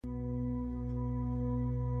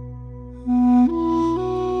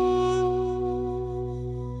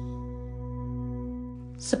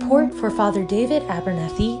Support for Father David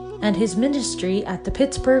Abernethy and his ministry at the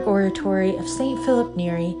Pittsburgh Oratory of St. Philip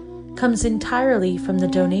Neri comes entirely from the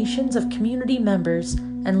donations of community members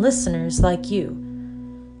and listeners like you.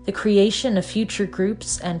 The creation of future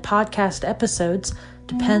groups and podcast episodes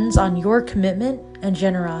depends on your commitment and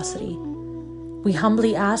generosity. We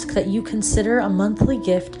humbly ask that you consider a monthly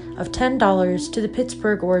gift of $10 to the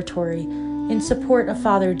Pittsburgh Oratory in support of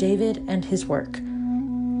Father David and his work.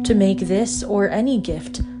 To make this or any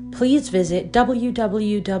gift, please visit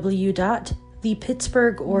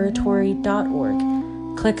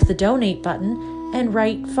www.thepittsburghoratory.org, click the donate button, and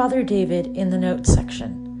write Father David in the notes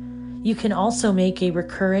section. You can also make a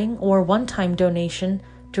recurring or one-time donation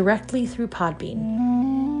directly through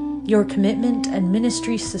Podbean. Your commitment and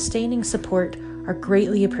ministry-sustaining support are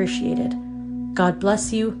greatly appreciated. God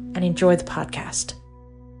bless you and enjoy the podcast.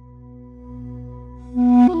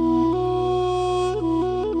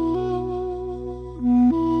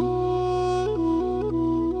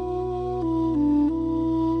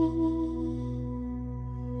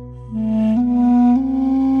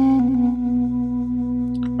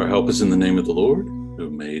 Our help is in the name of the Lord, who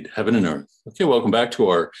made heaven and earth. Okay, welcome back to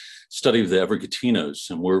our study of the Evergetinos,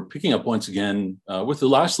 and we're picking up once again with the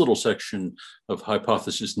last little section of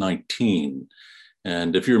Hypothesis 19.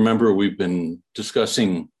 And if you remember, we've been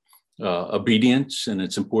discussing obedience and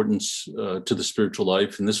its importance to the spiritual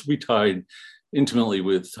life, and this will be tied intimately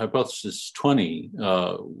with Hypothesis 20,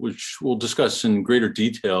 which we'll discuss in greater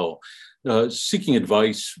detail, seeking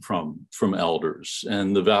advice from elders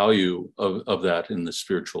and the value of that in the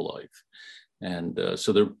spiritual life. And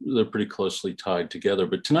so they're pretty closely tied together.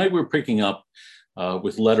 But tonight we're picking up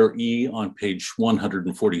with letter E on page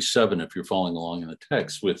 147, if you're following along in the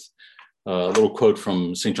text, with a little quote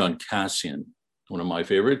from St. John Cassian, one of my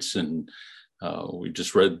favorites. And we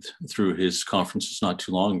just read through his conferences not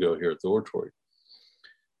too long ago here at the Oratory.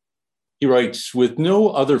 He writes, "With no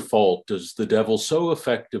other fault does the devil so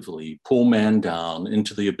effectively pull man down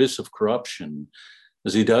into the abyss of corruption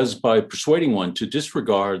as he does by persuading one to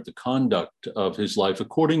disregard the conduct of his life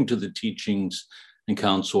according to the teachings and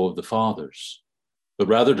counsel of the fathers, but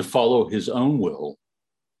rather to follow his own will.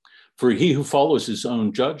 For he who follows his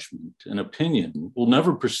own judgment and opinion will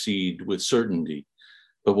never proceed with certainty,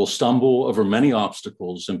 but will stumble over many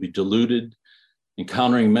obstacles and be deluded,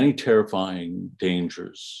 encountering many terrifying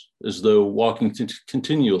dangers, as though walking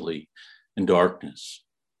continually in darkness."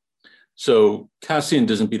 So Cassian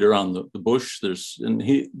doesn't beat around the bush.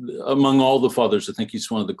 Among all the fathers, I think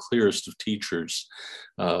he's one of the clearest of teachers,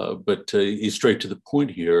 but he's straight to the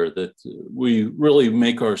point here that we really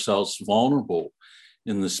make ourselves vulnerable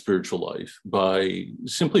in the spiritual life by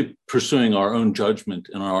simply pursuing our own judgment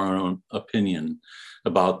and our own opinion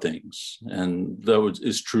about things. And that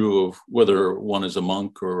is true of whether one is a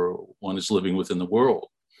monk or one is living within the world.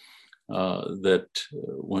 That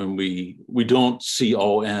when we don't see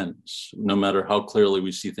all ends, no matter how clearly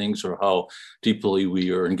we see things or how deeply we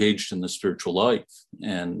are engaged in the spiritual life.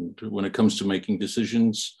 And when it comes to making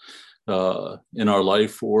decisions in our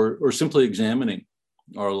life or simply examining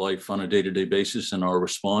our life on a day-to-day basis and our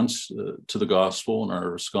response to the gospel and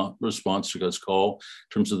our response to God's call in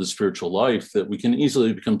terms of the spiritual life, that we can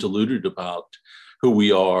easily become deluded about who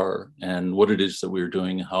we are and what it is that we are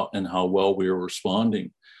doing and how well we are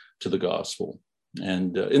responding to the gospel.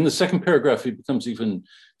 And in the second paragraph, he becomes even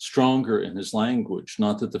stronger in his language.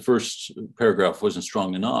 Not that the first paragraph wasn't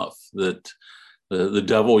strong enough, that the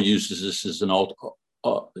devil uses this as an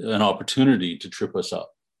opportunity to trip us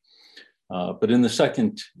up. But in the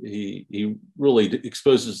second, he really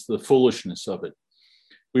exposes the foolishness of it.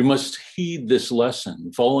 We must heed this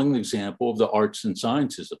lesson, following the example of the arts and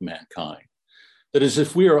sciences of mankind. That is,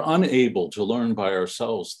 if we are unable to learn by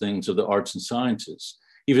ourselves things of the arts and sciences,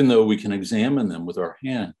 even though we can examine them with our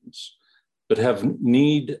hands, but have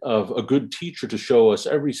need of a good teacher to show us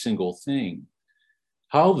every single thing,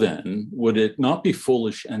 how then would it not be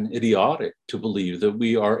foolish and idiotic to believe that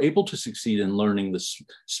we are able to succeed in learning the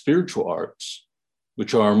spiritual arts,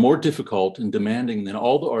 which are more difficult and demanding than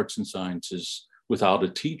all the arts and sciences without a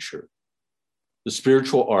teacher? The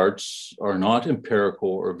spiritual arts are not empirical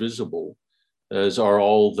or visible, as are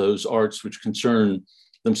all those arts which concern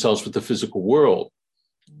themselves with the physical world,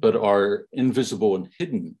 but are invisible and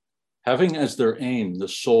hidden, having as their aim the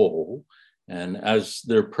soul, and as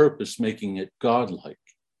their purpose making it godlike.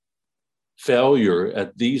 Failure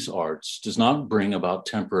at these arts does not bring about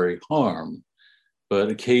temporary harm, but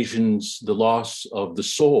occasions the loss of the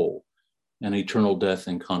soul and eternal death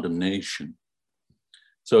and condemnation.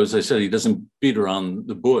 So as I said, he doesn't beat around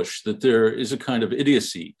the bush, that there is a kind of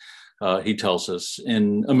idiocy he tells us,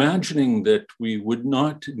 in imagining that we would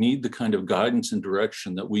not need the kind of guidance and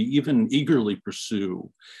direction that we even eagerly pursue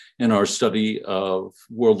in our study of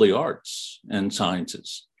worldly arts and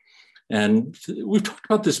sciences. And we've talked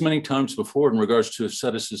about this many times before in regards to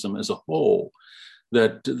asceticism as a whole,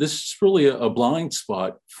 that this is really a blind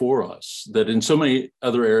spot for us, that in so many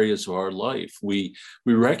other areas of our life, we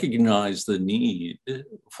recognize the need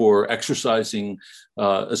for exercising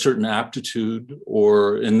a certain aptitude,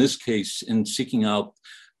 or in this case, in seeking out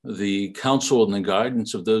the counsel and the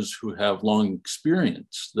guidance of those who have long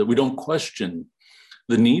experience, that we don't question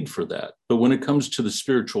the need for that. But when it comes to the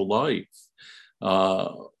spiritual life,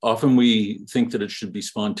 often we think that it should be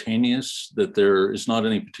spontaneous, that there is not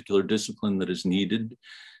any particular discipline that is needed,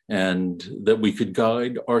 and that we could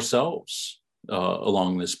guide ourselves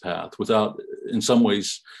along this path without, in some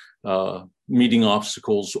ways, meeting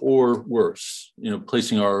obstacles, or worse,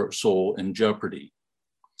 placing our soul in jeopardy.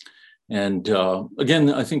 And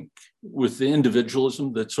again, I think with the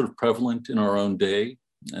individualism that's sort of prevalent in our own day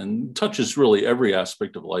and touches really every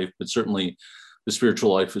aspect of life, but certainly the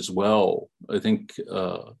spiritual life as well, I think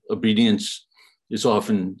obedience is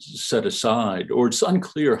often set aside, or it's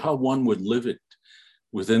unclear how one would live it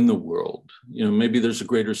within the world. Maybe there's a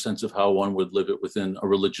greater sense of how one would live it within a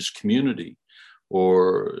religious community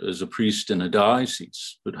or as a priest in a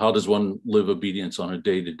diocese, but how does one live obedience on a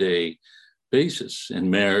day-to-day basis in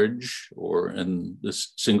marriage or in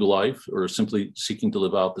this single life, or simply seeking to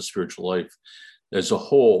live out the spiritual life as a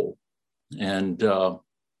whole? And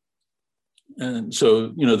so,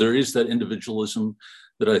 there is that individualism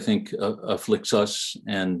that I think afflicts us,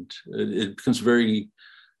 and it becomes very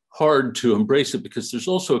hard to embrace it because there's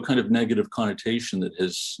also a kind of negative connotation that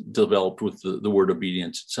has developed with the word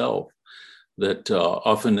obedience itself, that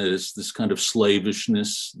often is this kind of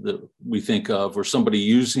slavishness that we think of, or somebody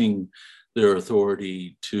using their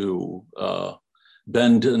authority to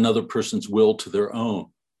bend another person's will to their own,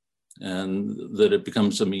 and that it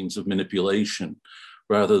becomes a means of manipulation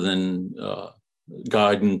rather than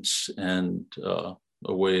guidance and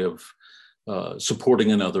a way of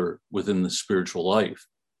supporting another within the spiritual life.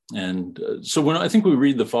 And so when I think we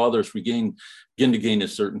read the Fathers, we begin to gain a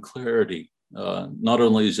certain clarity. Not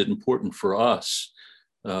only is it important for us,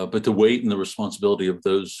 but the weight and the responsibility of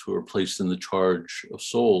those who are placed in the charge of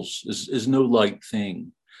souls is no light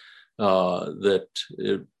thing. That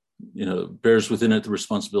it bears within it the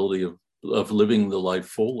responsibility of living the life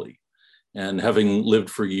fully, and having lived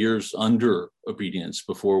for years under obedience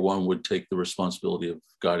before one would take the responsibility of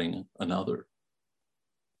guiding another.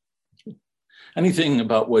 Anything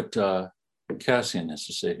about what Cassian has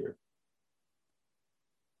to say here?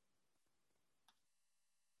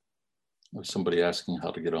 There's somebody asking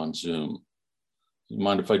how to get on Zoom. Do you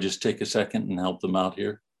mind if I just take a second and help them out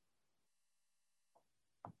here?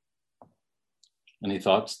 Any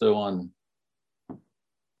thoughts, though, on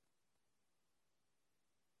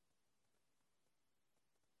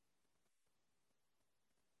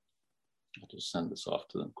I'll just send this off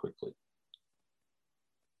to them quickly.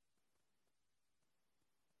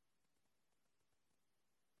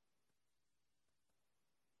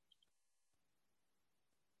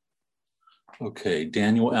 Okay,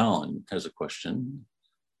 Daniel Allen has a question.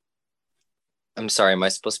 I'm sorry, am I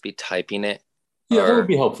supposed to be typing it? Yeah, that would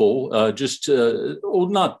be helpful.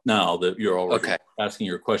 Not now that you're already asking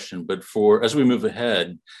your question, but as we move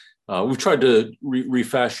ahead, we've tried to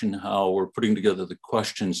refashion how we're putting together the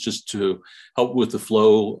questions just to help with the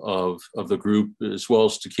flow of the group, as well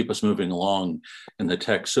as to keep us moving along in the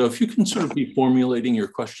text. So if you can sort of be formulating your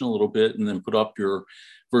question a little bit and then put up your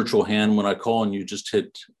virtual hand when I call and you just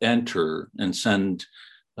hit enter and send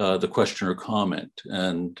the question or comment,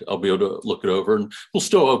 and I'll be able to look it over, and we'll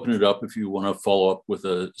still open it up if you want to follow up with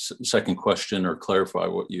a second question or clarify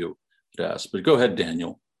what you had asked. But go ahead,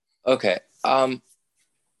 Daniel. Okay.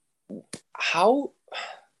 How,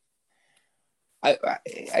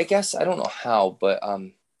 I guess, I don't know how, but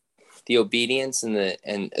the obedience and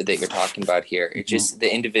that you're talking about here, it's just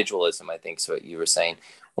the individualism, I think, is what you were saying.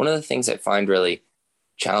 One of the things I find really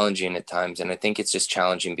challenging at times, and I think it's just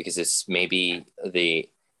challenging because it's maybe the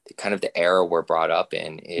kind of the era we're brought up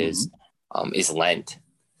in is Lent.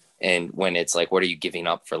 And when it's like, what are you giving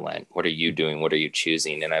up for Lent? What are you doing? What are you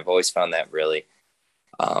choosing? And I've always found that really,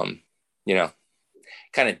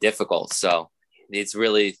 kind of difficult. So it's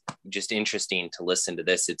really just interesting to listen to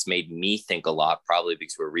this. It's made me think a lot, probably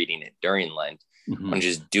because we're reading it during Lent, on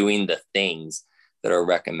just doing the things that are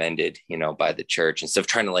recommended, by the church, instead of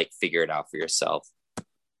trying to figure it out for yourself.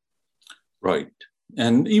 Right.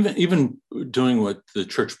 And even doing what the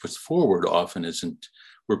church puts forward often isn't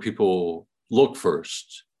where people look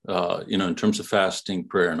first in terms of fasting,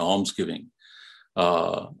 prayer, and almsgiving.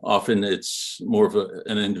 Often it's more of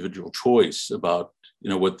an individual choice about,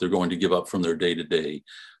 what they're going to give up from their day-to-day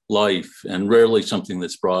life, and rarely something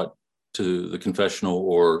that's brought to the confessional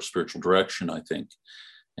or spiritual direction, I think.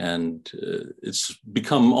 And it's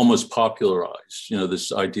become almost popularized,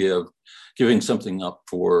 this idea of giving something up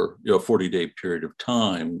for a 40-day period of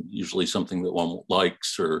time, usually something that one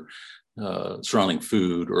likes, or surrounding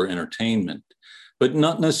food or entertainment, but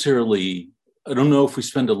not necessarily. I don't know if we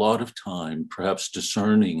spend a lot of time perhaps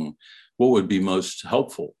discerning what would be most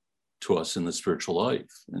helpful to us in the spiritual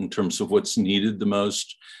life in terms of what's needed the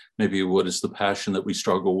most, maybe what is the passion that we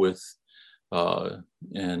struggle with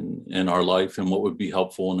in our life, and what would be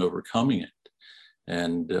helpful in overcoming it.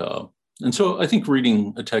 And so I think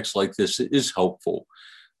reading a text like this is helpful.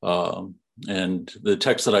 And the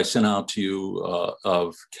text that I sent out to you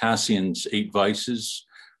of Cassian's 8 Vices,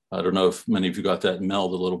 I don't know if many of you got that in mail,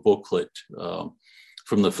 the little booklet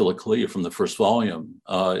from the Philokalia, from the first volume.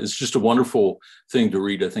 It's just a wonderful thing to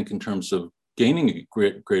read, I think, in terms of gaining a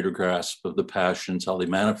greater grasp of the passions, how they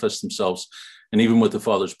manifest themselves, and even what the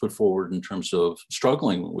fathers put forward in terms of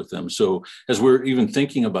struggling with them. So as we're even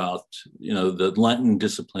thinking about, the Lenten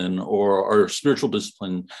discipline or our spiritual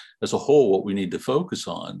discipline as a whole, what we need to focus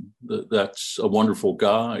on, that's a wonderful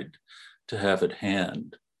guide to have at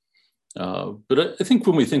hand. But I think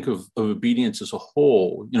when we think of obedience as a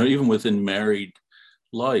whole, even within married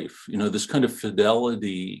life, this kind of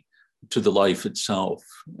fidelity to the life itself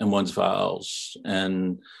and one's vows,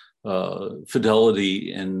 and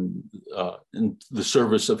fidelity in the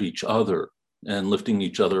service of each other and lifting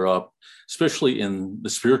each other up, especially in the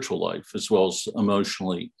spiritual life as well as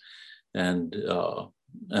emotionally, and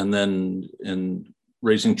then in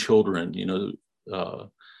raising children,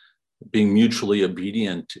 being mutually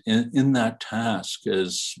obedient in that task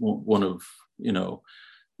as one of,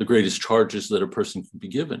 the greatest charges that a person can be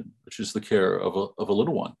given, which is the care of a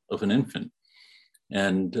little one, of an infant.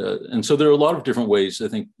 And so there are a lot of different ways, I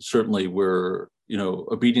think, certainly where,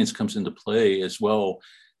 obedience comes into play, as well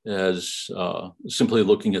as simply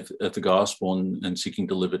looking at the gospel and seeking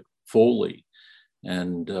to live it fully.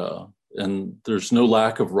 And there's no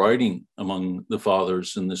lack of writing among the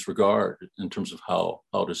fathers in this regard in terms of how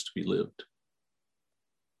it is to be lived.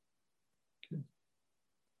 Okay.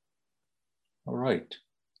 All right.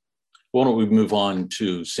 Why don't we move on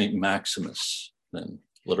to St. Maximus then?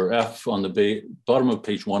 Letter F on the bottom of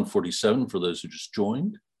page 147 for those who just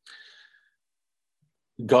joined.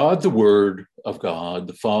 God, the Word of God,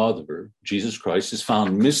 the Father, Jesus Christ, is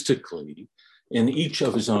found mystically in each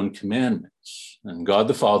of his own commandments. And God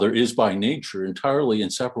the Father is by nature entirely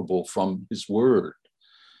inseparable from his word.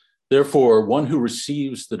 Therefore, one who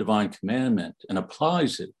receives the divine commandment and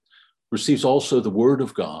applies it receives also the word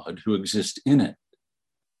of God who exists in it.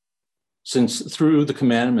 Since through the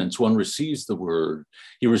commandments one receives the word,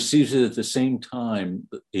 he receives at the same time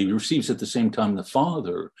the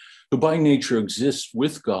Father, who by nature exists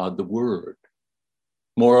with God the Word.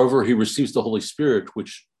 Moreover, he receives the Holy Spirit,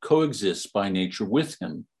 which coexists by nature with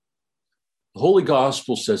him. The Holy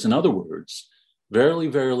Gospel says, in other words, verily,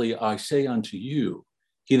 verily, I say unto you,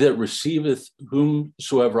 he that receiveth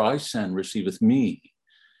whomsoever I send receiveth me,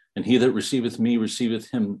 and he that receiveth me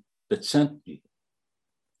receiveth him that sent me.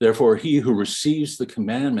 Therefore, he who receives the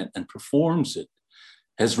commandment and performs it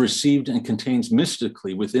has received and contains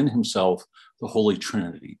mystically within himself the Holy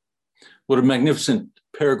Trinity. What a magnificent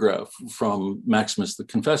paragraph from Maximus the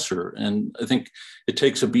Confessor. And I think it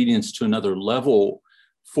takes obedience to another level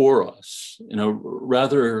for us,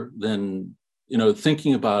 rather than,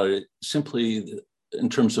 thinking about it simply in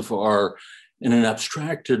terms of in an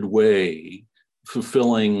abstracted way,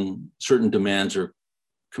 fulfilling certain demands or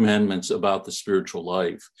commandments about the spiritual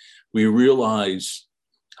life. We realize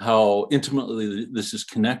how intimately this is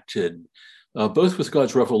connected, both with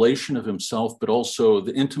God's revelation of himself, but also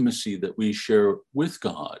the intimacy that we share with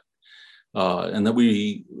God, and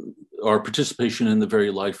that our participation in the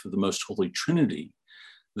very life of the Most Holy Trinity,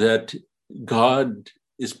 that God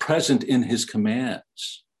is present in his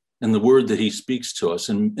commands and the word that he speaks to us,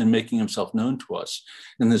 and making himself known to us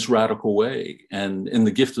in this radical way, and in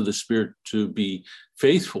the gift of the Spirit to be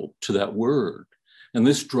faithful to that word. And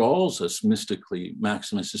this draws us mystically,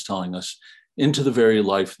 Maximus is telling us, into the very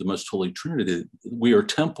life of the Most Holy Trinity. We are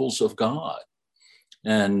temples of God,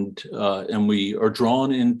 and we are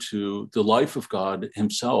drawn into the life of God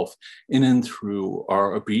himself in and through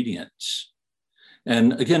our obedience.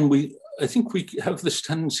 And again, I think we have this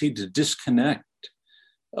tendency to disconnect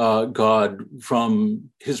God from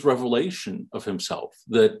his revelation of himself,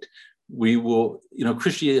 that we will,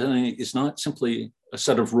 Christianity is not simply a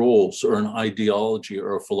set of rules or an ideology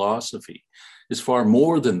or a philosophy. It's far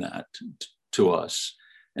more than that to us.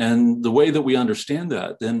 And the way that we understand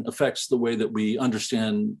that then affects the way that we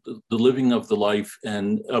understand the living of the life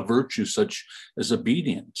and a virtue such as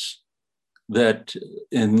obedience. That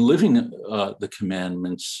in living the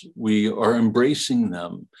commandments, we are embracing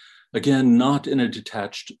them, again, not in a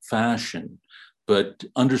detached fashion, but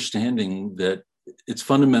understanding that it's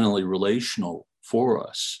fundamentally relational for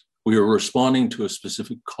us. We are responding to a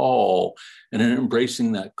specific call, and in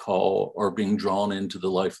embracing that call are being drawn into the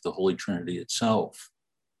life of the Holy Trinity itself,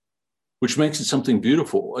 which makes it something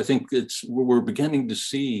beautiful. I think we're beginning to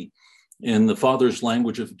see in the Father's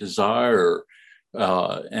language of desire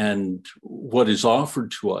and what is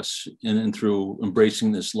offered to us and through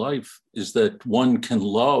embracing this life is that one can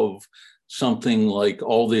love something like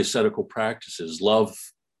all the ascetical practices, love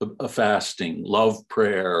fasting, love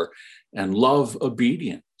prayer, and love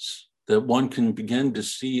obedience, that one can begin to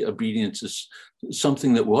see obedience as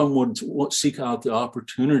something that one would seek out the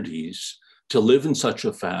opportunities to live in such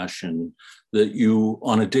a fashion that you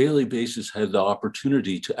on a daily basis have the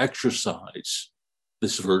opportunity to exercise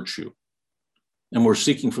this virtue. And we're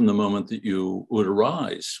seeking from the moment that you would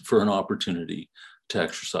arise for an opportunity to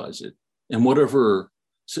exercise it in whatever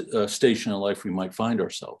station in life we might find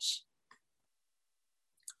ourselves.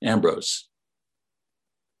 Ambrose.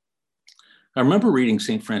 I remember reading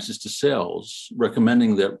St. Francis de Sales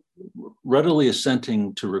recommending that readily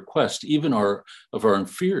assenting to request, even of our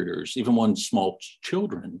inferiors, even one's small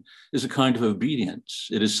children, is a kind of obedience.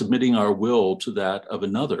 It is submitting our will to that of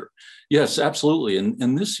another. Yes, absolutely.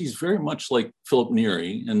 And this, he's very much like Philip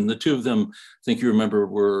Neri. And the two of them, I think you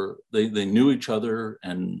remember, they knew each other.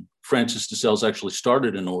 And Francis de Sales actually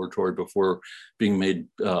started an oratory before being made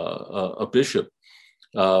a bishop.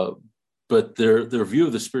 But their view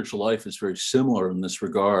of the spiritual life is very similar in this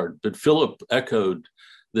regard. But Philip echoed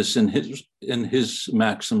this in his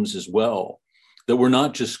maxims as well, that we're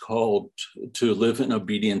not just called to live in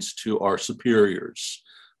obedience to our superiors,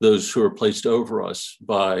 those who are placed over us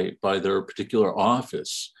by their particular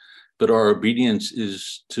office, but our obedience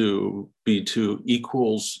is to be to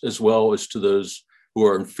equals as well as to those who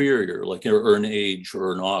are inferior, like or in age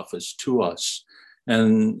or in office to us.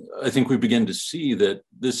 And I think we begin to see that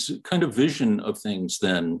this kind of vision of things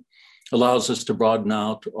then allows us to broaden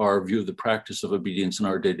out our view of the practice of obedience in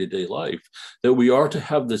our day-to-day life, that we are to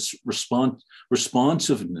have this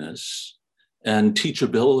responsiveness and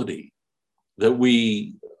teachability, that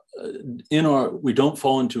we don't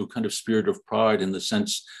fall into a kind of spirit of pride in the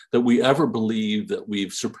sense that we ever believe that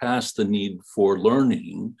we've surpassed the need for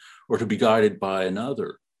learning or to be guided by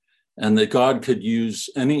another. And that God could use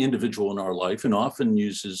any individual in our life and often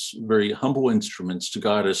uses very humble instruments to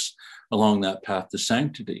guide us along that path to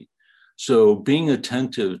sanctity. So being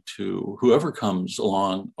attentive to whoever comes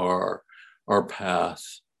along our path,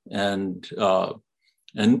 and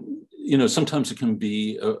sometimes it can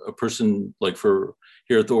be a person, like for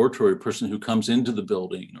here at the oratory, a person who comes into the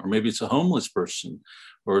building, or maybe it's a homeless person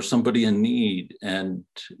or somebody in need, and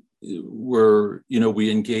we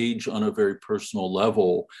engage on a very personal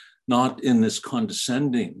level, not in this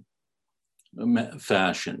condescending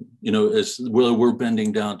fashion, as we're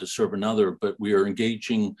bending down to serve another, but we are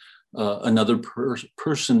engaging another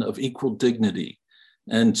person of equal dignity.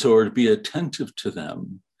 And so to be attentive to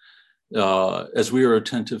them as we are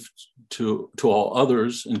attentive to all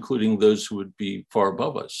others, including those who would be far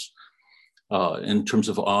above us in terms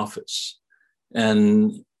of office.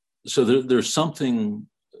 And so there's something,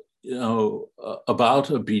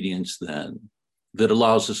 about obedience then that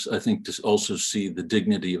allows us, I think, to also see the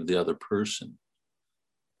dignity of the other person,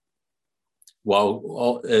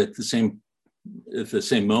 while at the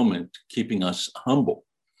same moment keeping us humble.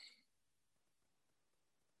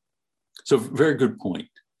 So, very good point.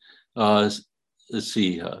 Let's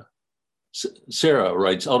see. Sarah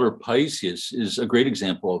writes, Elder Paisius is a great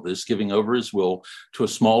example of this, giving over his will to a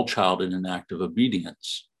small child in an act of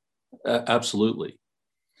obedience. Absolutely.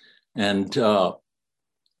 And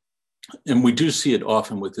we do see it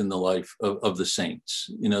often within the life of the saints,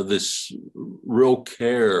 this real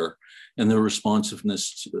care and their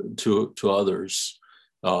responsiveness to others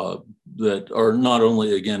that are not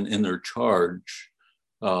only, again, in their charge,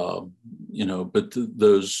 but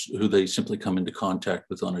those who they simply come into contact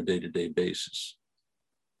with on a day-to-day basis.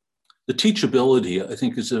 The teachability, I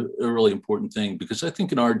think, is a really important thing, because I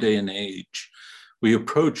think in our day and age, we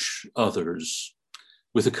approach others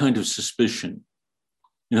with a kind of suspicion,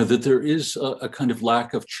 that there is a kind of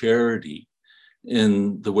lack of charity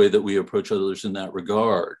in the way that we approach others in that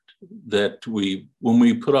regard, that when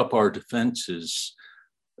we put up our defenses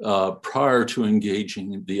prior to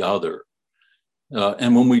engaging the other,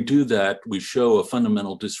 And when we do that, we show a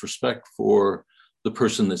fundamental disrespect for the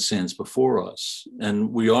person that stands before us.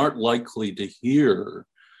 And we aren't likely to hear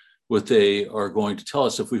what they are going to tell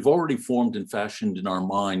us if we've already formed and fashioned in our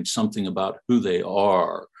mind something about who they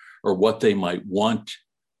are or what they might want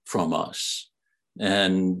from us.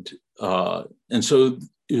 And so,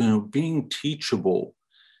 being teachable,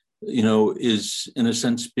 is in a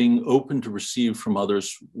sense being open to receive from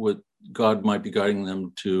others what God might be guiding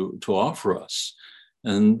them to offer us.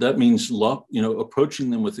 And that means love, approaching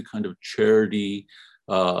them with a kind of charity,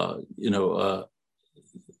 kind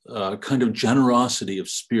of generosity of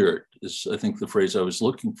spirit is, I think, the phrase I was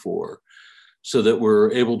looking for, so that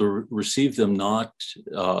we're able to receive them not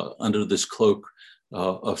under this cloak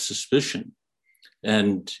of suspicion.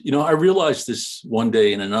 And, I realized this one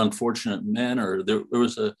day in an unfortunate manner. There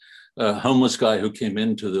was a homeless guy who came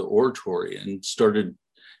into the oratory and started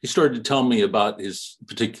to tell me about his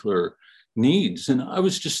particular needs. And I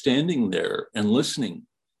was just standing there and listening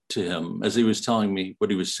to him as he was telling me what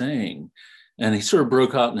he was saying. And he sort of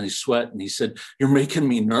broke out in a sweat and he said, "You're making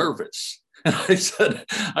me nervous." And I said,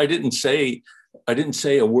 I didn't say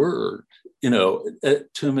a word, to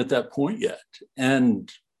him at that point yet.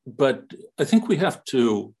 But I think we have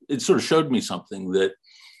to, it sort of showed me something that,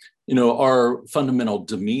 our fundamental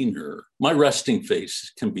demeanor, my resting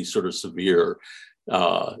face can be sort of severe.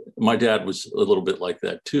 My dad was a little bit like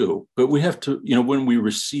that too, but we have to, when we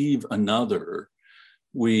receive another,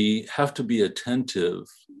 we have to be attentive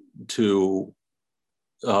to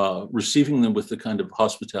receiving them with the kind of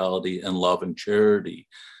hospitality and love and charity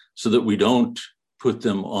so that we don't put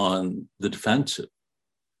them on the defensive.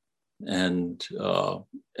 And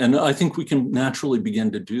I think we can naturally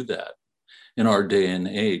begin to do that in our day and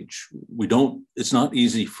age. It's not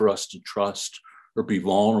easy for us to trust or be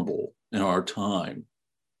vulnerable in our time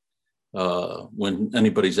when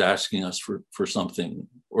anybody's asking us for something,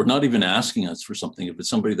 or not even asking us for something. If it's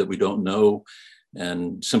somebody that we don't know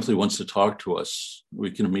and simply wants to talk to us,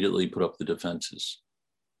 we can immediately put up the defenses.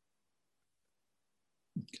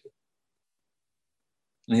 Okay.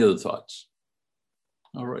 Any other thoughts?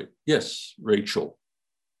 All right. Yes, Rachel.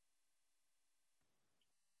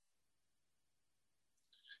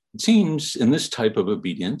 It seems in this type of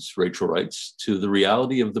obedience, Rachel writes, to the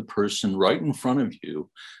reality of the person right in front of you,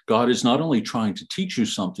 God is not only trying to teach you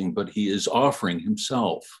something, but he is offering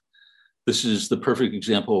himself. This is the perfect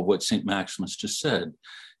example of what St. Maximus just said.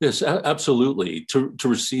 Yes, absolutely. To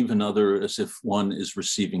receive another as if one is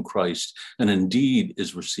receiving Christ and indeed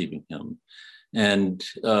is receiving him. And,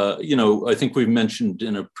 I think we've mentioned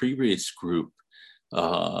in a previous group,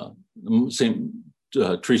 St.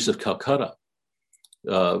 Teresa of Calcutta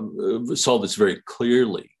saw this very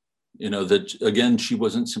clearly, that, again, she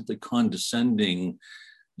wasn't simply condescending,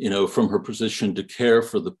 from her position to care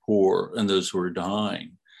for the poor and those who are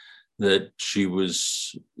dying, that she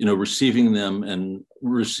was, receiving them and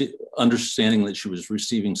understanding that she was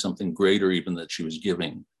receiving something greater even that she was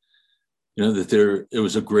giving. That it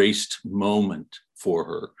was a graced moment for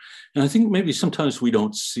her. And I think maybe sometimes we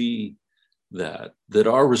don't see that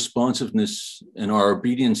our responsiveness and our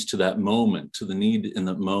obedience to that moment, to the need in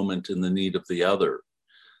that moment and the need of the other,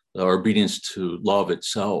 our obedience to love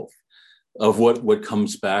itself, of what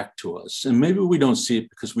comes back to us. And maybe we don't see it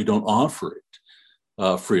because we don't offer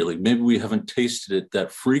it freely. Maybe we haven't tasted it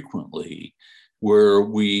that frequently, where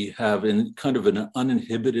we have in kind of an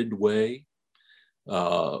uninhibited way,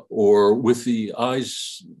 or with the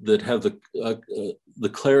eyes that have the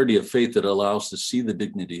clarity of faith that allows us to see the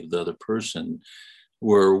dignity of the other person,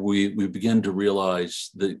 where we begin to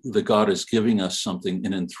realize that God is giving us something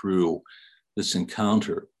in and through this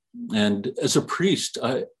encounter. And as a priest,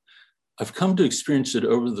 I've come to experience it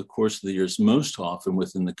over the course of the years, most often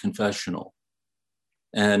within the confessional.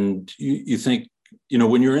 And you think,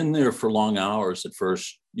 when you're in there for long hours at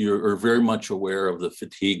first, you're very much aware of the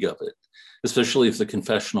fatigue of it, especially if the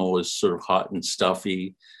confessional is sort of hot and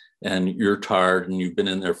stuffy and you're tired and you've been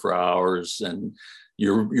in there for hours and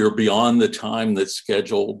you're beyond the time that's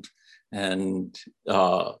scheduled. And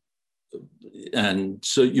so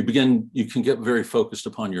you can get very focused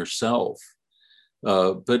upon yourself.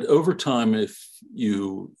 But over time, if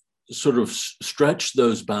you sort of stretch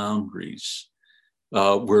those boundaries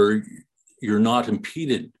where you're not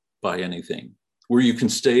impeded by anything, where you can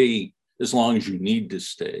stay as long as you need to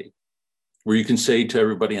stay, where you can say to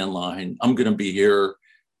everybody online, I'm going to be here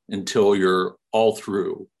until you're all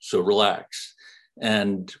through, so relax.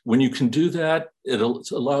 And when you can do that, it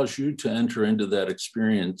allows you to enter into that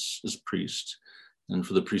experience as a priest. And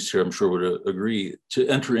for the priests here, I'm sure would agree, to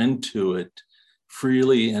enter into it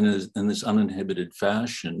freely and in this uninhibited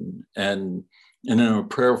fashion and in a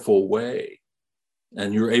prayerful way.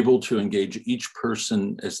 and you're able to engage each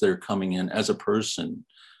person as they're coming in as a person,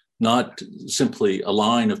 not simply a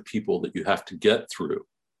line of people that you have to get through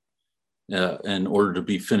in order to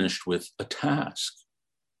be finished with a task,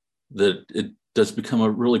 that it does become a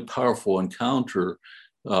really powerful encounter,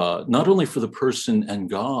 not only for the person and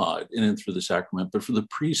God in and through the sacrament, but for the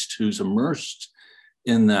priest who's immersed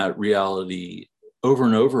in that reality over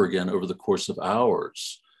and over again over the course of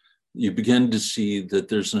hours. You begin to see that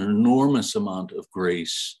there's an enormous amount of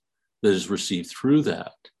grace that is received through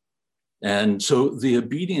that. And so the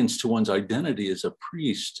obedience to one's identity as a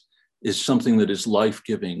priest is something that is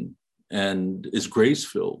life-giving and is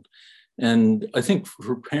grace-filled. And I think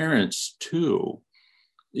for parents too,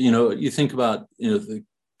 you think about, the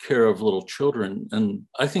care of little children, and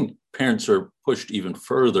I think parents are pushed even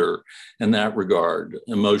further in that regard,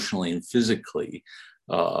 emotionally and physically.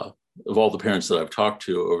 Of all the parents that I've talked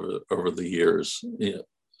to over the years,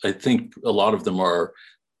 I think a lot of them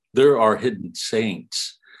there are hidden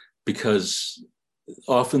saints, because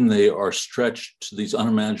often they are stretched to these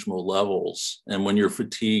unimaginable levels. And when you're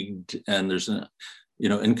fatigued and there's an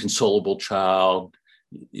inconsolable child,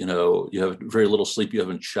 you have very little sleep, you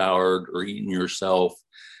haven't showered or eaten yourself,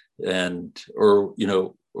 or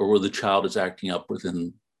where the child is acting up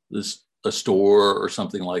within a store or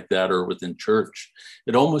something like that, or within church,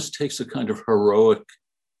 it almost takes a kind of heroic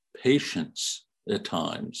patience at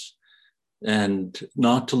times, and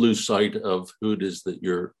not to lose sight of who it is that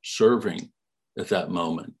you're serving at that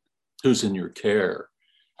moment, who's in your care,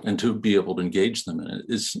 and to be able to engage them in it.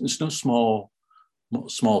 It's no small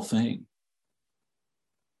thing.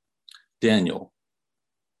 Daniel.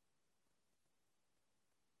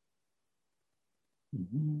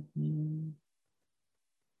 Mm-hmm.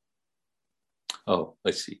 Oh,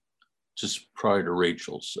 I see. Just prior to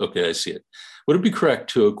Rachel's. Okay, I see it. Would it be correct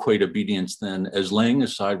to equate obedience then as laying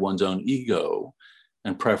aside one's own ego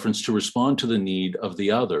and preference to respond to the need of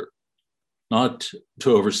the other? Not to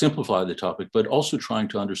oversimplify the topic, but also trying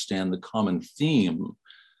to understand the common theme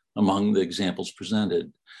among the examples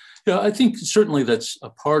presented. I think certainly that's a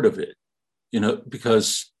part of it,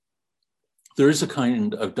 because there is a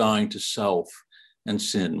kind of dying to self and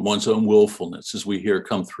sin, one's own willfulness, as we hear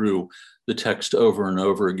come through the text over and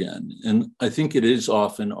over again. And I think it is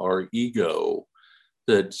often our ego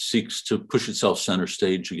that seeks to push itself center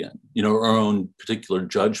stage again, our own particular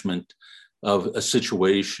judgment of a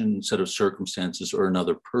situation, set of circumstances, or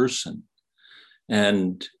another person.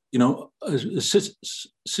 And, a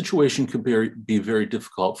situation could be very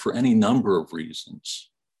difficult for any number of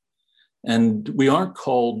reasons. And we aren't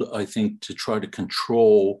called, I think, to try to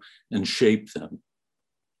control and shape them,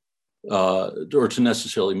 or to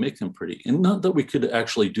necessarily make them pretty. And not that we could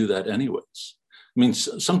actually do that anyways. I mean,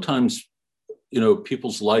 sometimes,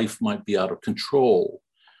 people's life might be out of control,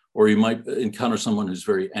 or you might encounter someone who's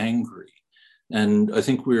very angry. And I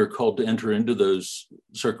think we are called to enter into those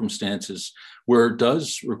circumstances where it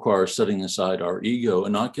does require setting aside our ego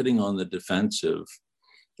and not getting on the defensive,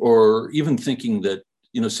 or even thinking that,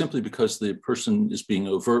 simply because the person is being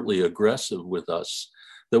overtly aggressive with us,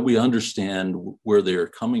 that we understand where they are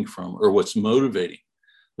coming from or what's motivating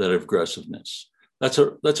that aggressiveness. That's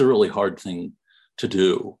a really hard thing to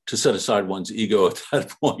do, to set aside one's ego at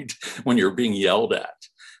that point when you're being yelled at.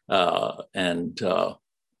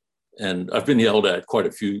 And I've been yelled at quite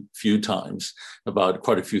a few times about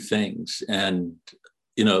quite a few things. And,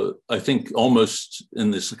 I think almost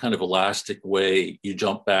in this kind of elastic way, you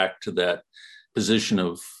jump back to that position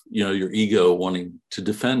of, your ego wanting to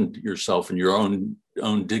defend yourself and your own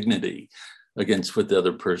dignity against what the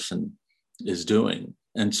other person is doing.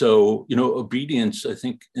 And so, obedience, I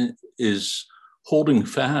think, is holding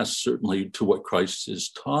fast certainly to what Christ has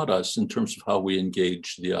taught us in terms of how we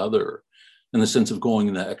engage the other, in the sense of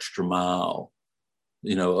going the extra mile,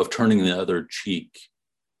 of turning the other cheek.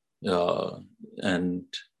 And,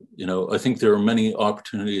 I think there are many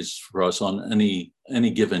opportunities for us on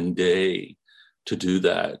any given day to do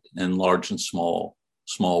that in large and small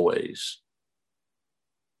ways.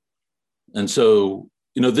 And so,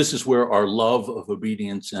 this is where our love of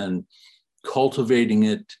obedience and cultivating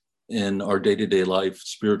it in our day-to-day life,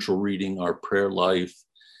 spiritual reading, our prayer life,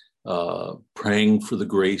 praying for the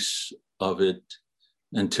grace of it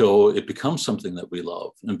until it becomes something that we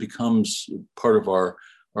love and becomes part of our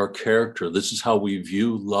character. This is how we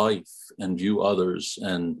view life and view others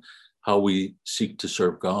and how we seek to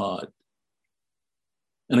serve God.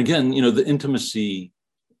 And again, the intimacy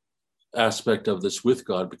aspect of this with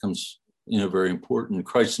God becomes, very important.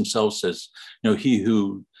 Christ himself says, he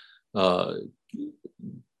who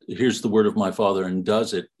hears the word of my Father and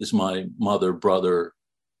does it is my mother, brother,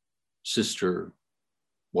 sister,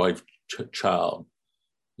 wife, child.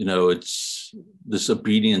 It's this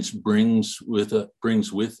obedience brings with it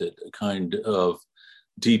a kind of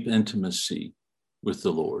deep intimacy with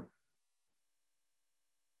the Lord.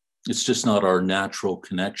 It's just not our natural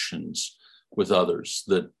connections with others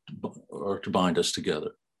that are to bind us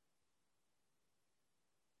together.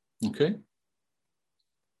 Okay?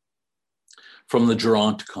 From the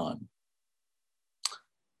Geronticon.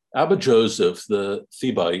 Abba Joseph, the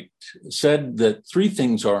Thebite, said that three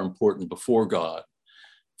things are important before God.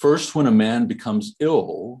 First, when a man becomes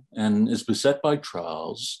ill and is beset by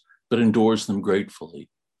trials, but endures them gratefully.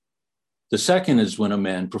 The second is when a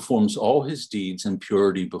man performs all his deeds in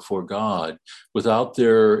purity before God without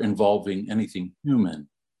their involving anything human.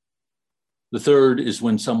 The third is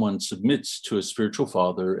when someone submits to a spiritual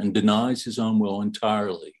father and denies his own will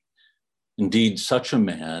entirely. Indeed, such a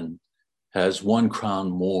man has one crown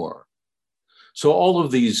more. So all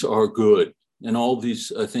of these are good, and all these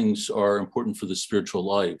things are important for the spiritual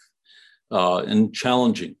life and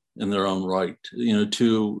challenging in their own right.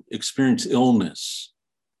 To experience illness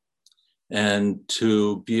and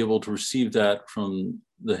to be able to receive that from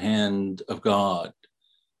the hand of God,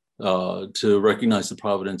 to recognize the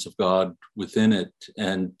providence of God within it,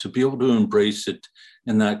 and to be able to embrace it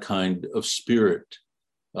in that kind of spirit,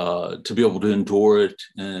 to be able to endure it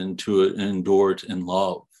and to endure it in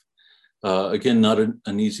love. Again, not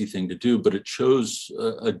an easy thing to do, but it shows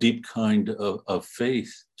a deep kind of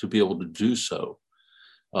faith to be able to do so,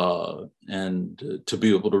 and to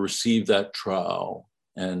be able to receive that trial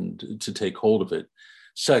and to take hold of it.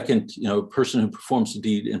 Second, a person who performs the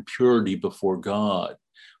deed in purity before God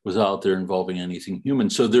without their involving anything human.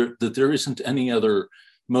 So that there isn't any other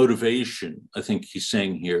motivation, I think he's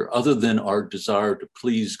saying here, other than our desire to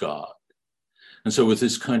please God. And so with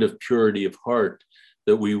this kind of purity of heart,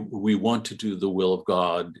 that we want to do the will of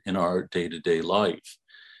God in our day-to-day life.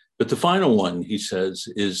 But the final one, he says,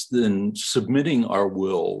 is then submitting our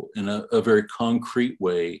will in a very concrete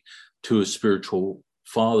way to a spiritual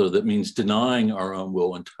father. That means denying our own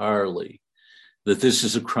will entirely, that this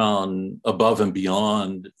is a crown above and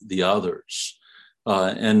beyond the others.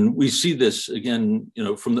 And we see this again,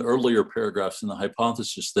 from the earlier paragraphs in the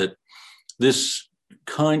hypothesis, that this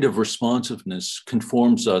kind of responsiveness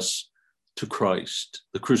conforms us to Christ,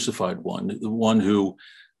 the crucified one, the one who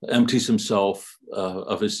empties himself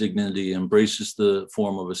of his dignity, embraces the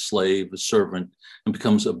form of a slave, a servant, and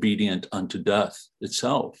becomes obedient unto death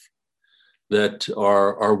itself. That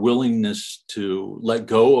our willingness to let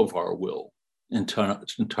go of our will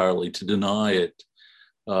entirely, to deny it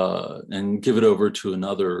and give it over to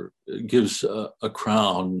another, gives a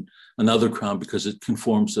crown, another crown, because it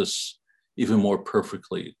conforms us even more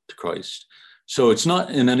perfectly to Christ. So it's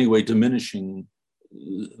not in any way diminishing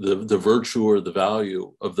the virtue or the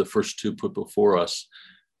value of the first two put before us.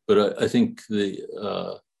 But I think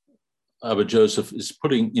the Abba Joseph is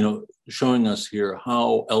showing us here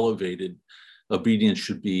how elevated obedience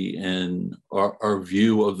should be in our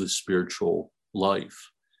view of the spiritual life.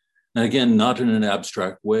 And again, not in an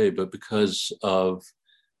abstract way, but because of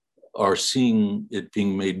our seeing it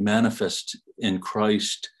being made manifest in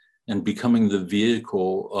Christ and becoming the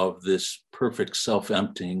vehicle of this perfect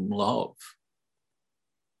self-emptying love.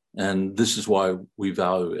 And this is why we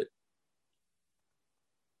value it.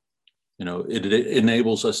 It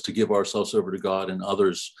enables us to give ourselves over to God and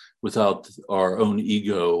others without our own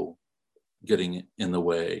ego getting in the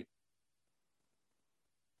way.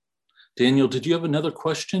 Daniel, did you have another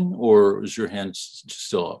question, or is your hand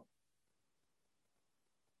still up?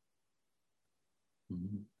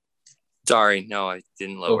 Mm-hmm. Sorry, no, I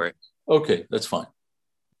didn't lower it. Okay, that's fine.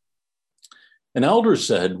 An elder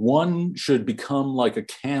said, one should become like a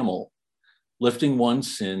camel, lifting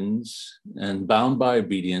one's sins and bound by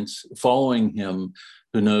obedience, following him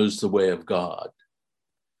who knows the way of God.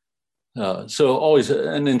 So always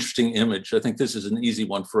an interesting image. I think this is an easy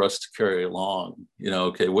one for us to carry along.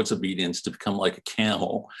 Okay, what's obedience? To become like a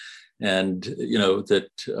camel, and that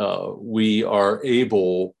we are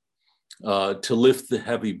able to lift the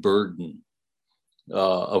heavy burden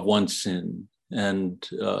of one's sin, and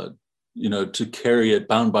to carry it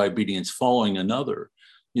bound by obedience, following another,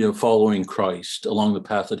 following Christ along the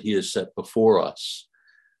path that he has set before us,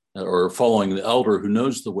 or following the elder who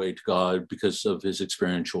knows the way to God because of his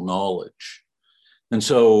experiential knowledge. And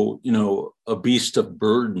so, a beast of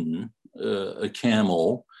burden, a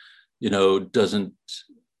camel, doesn't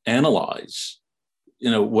analyze,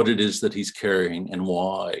 what it is that he's carrying and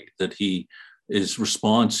why, that he is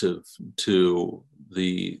responsive to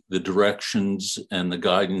the directions and the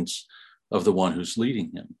guidance of the one who's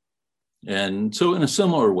leading him. And so in a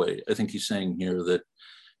similar way, I think he's saying here that,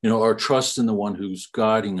 our trust in the one who's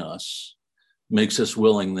guiding us makes us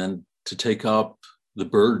willing then to take up the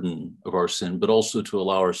burden of our sin, but also to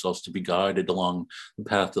allow ourselves to be guided along the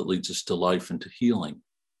path that leads us to life and to healing.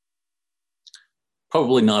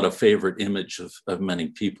 Probably not a favorite image of many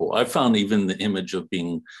people. I've found even the image of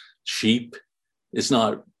being sheep is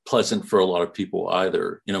not pleasant for a lot of people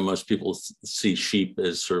either. Most people see sheep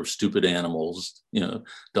as sort of stupid animals,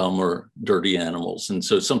 dumb or dirty animals. And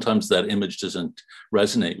so sometimes that image doesn't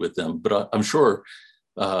resonate with them. But I'm sure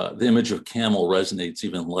the image of camel resonates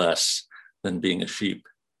even less than being a sheep.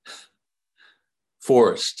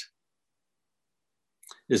 Forrest,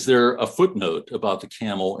 is there a footnote about the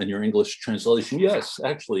camel in your English translation? Yes,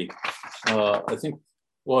 actually, I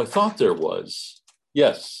thought there was.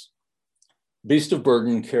 Yes. Beast of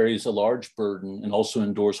burden carries a large burden and also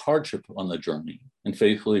endures hardship on the journey and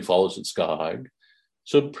faithfully follows its guide.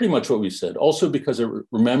 So pretty much what we said. Also because it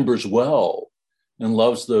remembers well and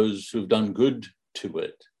loves those who have done good to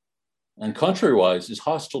it. And contrariwise, is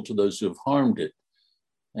hostile to those who have harmed it.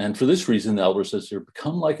 And for this reason, the elder says here,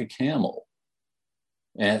 become like a camel.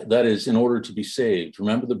 And that is, in order to be saved,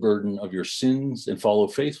 remember the burden of your sins and follow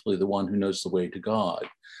faithfully the one who knows the way to God.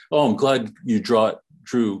 Oh, I'm glad you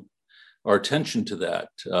drew our attention to that.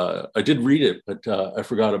 I did read it, but I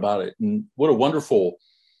forgot about it. And what a wonderful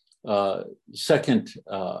second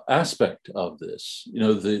aspect of this,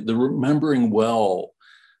 the remembering well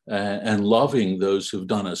and loving those who've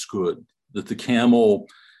done us good, that the camel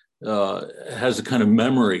has a kind of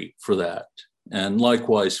memory for that. And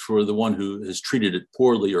likewise for the one who has treated it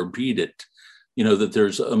poorly or beat it, that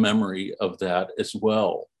there's a memory of that as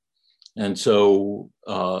well. And so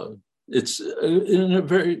it's in a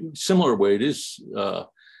very similar way. It is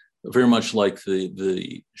very much like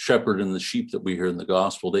the shepherd and the sheep that we hear in the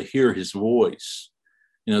gospel. They hear his voice,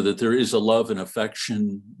 that there is a love and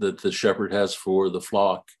affection that the shepherd has for the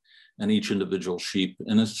flock and each individual sheep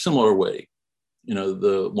in a similar way.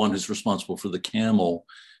 The one who's responsible for the camel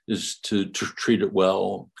is to treat it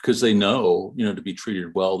well, because they know, to be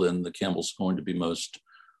treated well, then the camel's going to be most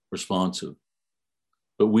responsive.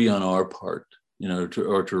 But we on our part,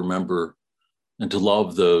 to remember and to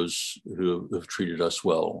love those who have treated us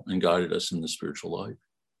well and guided us in the spiritual life.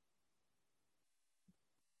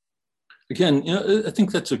 Again, I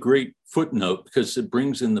think that's a great footnote because it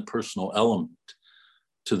brings in the personal element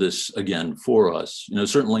to this again for us.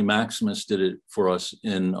 Certainly Maximus did it for us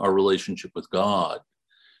in our relationship with God,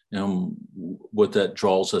 what that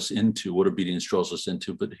draws us into, what obedience draws us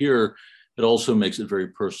into. But here, it also makes it very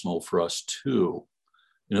personal for us too.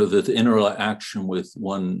 That the interaction with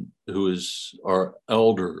one who is our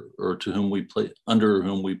elder or under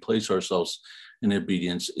whom we place ourselves in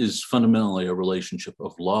obedience is fundamentally a relationship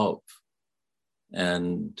of love,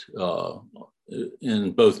 and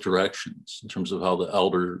in both directions, in terms of how the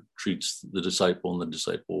elder treats the disciple and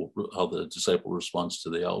how the disciple responds to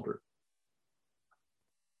the elder.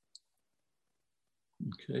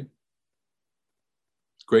 Okay.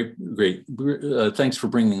 Great. Thanks for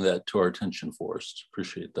bringing that to our attention, Forrest.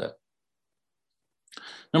 Appreciate that.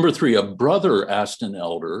 Number 3, a brother asked an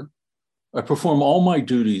elder, I perform all my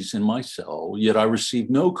duties in my cell, yet I receive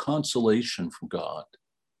no consolation from God.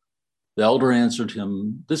 The elder answered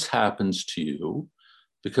him, this happens to you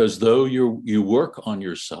because though you work on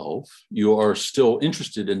yourself, you are still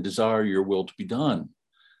interested and desire your will to be done.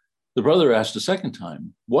 The brother asked a second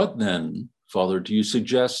time, what then, Father, do you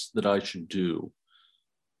suggest that I should do?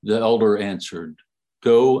 The elder answered,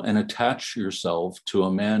 go and attach yourself to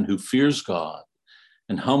a man who fears God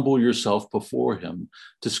and humble yourself before him,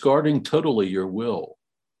 discarding totally your will.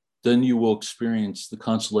 Then you will experience the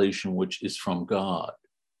consolation which is from God.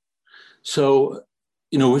 So,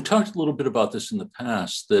 we've talked a little bit about this in the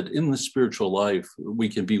past, that in the spiritual life, we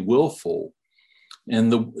can be willful in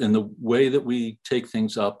the way that we take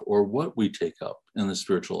things up or what we take up in the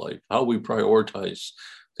spiritual life, how we prioritize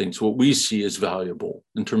things, what we see as valuable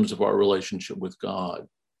in terms of our relationship with God.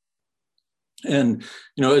 And,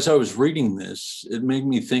 as I was reading this, it made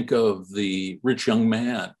me think of the rich young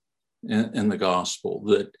man in the gospel,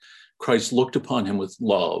 that Christ looked upon him with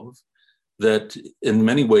love, that in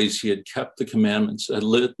many ways he had kept the commandments, had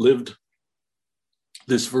lived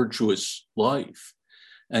this virtuous life,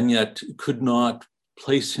 and yet could not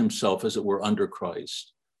place himself, as it were, under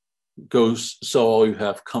Christ. Go sell all you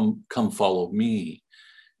have, come follow me.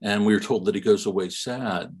 And we are told that he goes away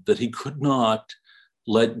sad, that he could not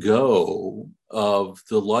let go of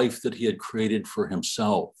the life that he had created for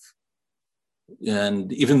himself.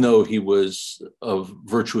 And even though he was of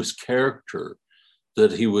virtuous character,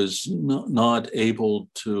 that he was not able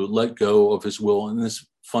to let go of his will in this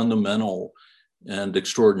fundamental and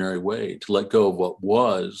extraordinary way, to let go of what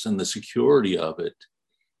was and the security of it,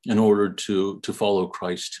 in order to follow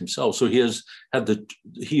Christ himself. So he has had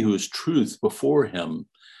he who is truth before him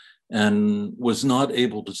and was not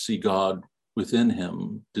able to see God within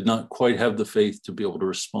him, did not quite have the faith to be able to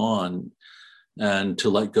respond and to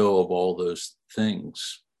let go of all those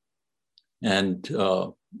things. And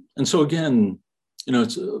so again,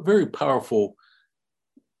 it's a very powerful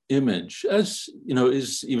image, as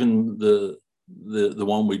is even the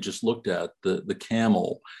one we just looked at, the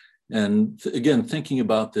camel. And again, thinking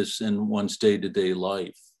about this in one's day-to-day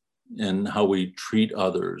life and how we treat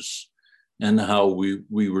others and how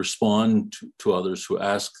we respond to others who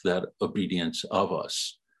ask that obedience of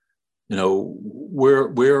us.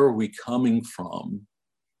 Where are we coming from?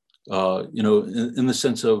 In the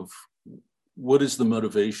sense of, what is the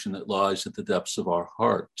motivation that lies at the depths of our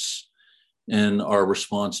hearts in our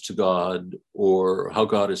response to God, or how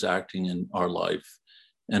God is acting in our life,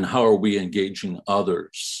 and how are we engaging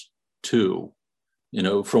others too,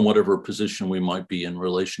 from whatever position we might be in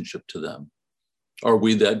relationship to them? Are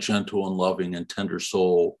we that gentle and loving and tender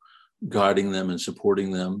soul, guiding them and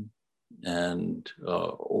supporting them? And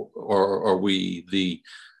are we the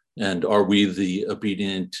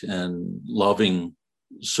obedient and loving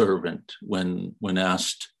servant when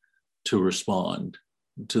asked to respond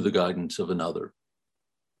to the guidance of another?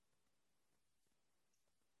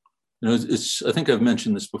 I think I've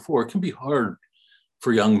mentioned this before. It can be hard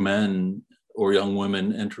for young men or young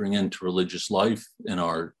women entering into religious life in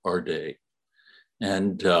our day.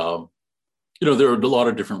 And, there are a lot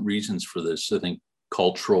of different reasons for this. I think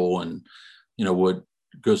cultural and, what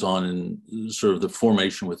goes on in sort of the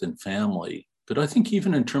formation within family. But I think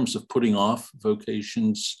even in terms of putting off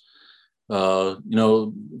vocations, for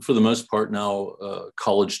the most part now, a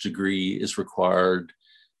college degree is required.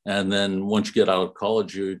 And then once you get out of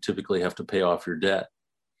college, you typically have to pay off your debt.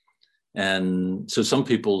 And so some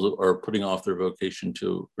people are putting off their vocation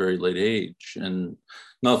to a very late age. And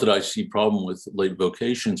not that I see problem with late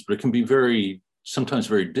vocations, but it can be sometimes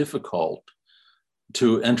very difficult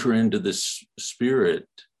to enter into this spirit,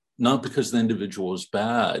 not because the individual is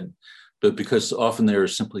bad, but because often they are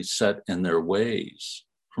simply set in their ways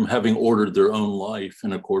from having ordered their own life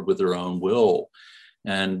in accord with their own will.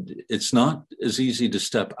 And it's not as easy to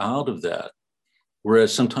step out of that.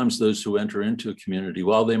 Whereas sometimes those who enter into a community,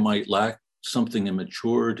 while they might lack something in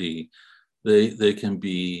maturity, they can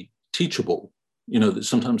be teachable.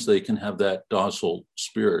 Sometimes they can have that docile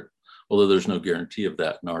spirit, although there's no guarantee of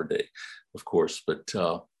that in our day, of course. But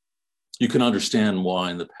you can understand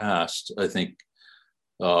why in the past, I think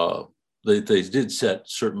they did set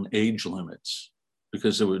certain age limits,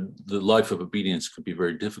 because the life of obedience could be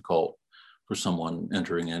very difficult for someone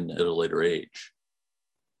entering in at a later age.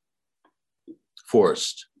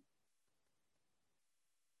 Forrest.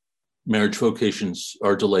 Marriage vocations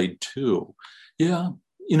are delayed too. Yeah,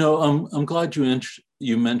 I'm glad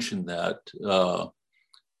you mentioned that,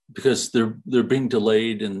 because they're being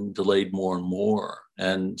delayed and delayed more and more.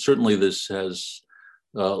 And certainly this has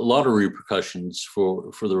a lot of repercussions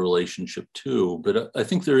for the relationship too. But I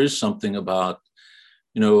think there is something about,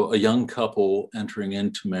 a young couple entering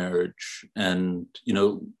into marriage and,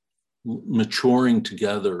 maturing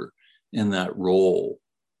together in that role,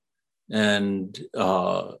 and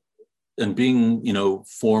being,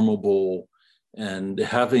 formable, and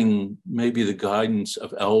having maybe the guidance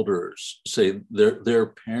of elders, say their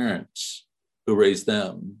parents who raised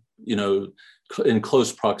them, in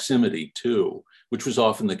close proximity too, which was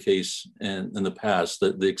often the case in the past,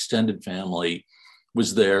 that the extended family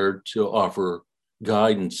was there to offer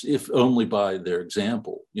guidance, if only by their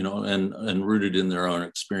example, and rooted in their own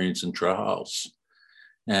experience and trials.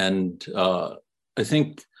 And I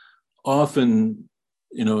think often,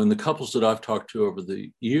 in the couples that I've talked to over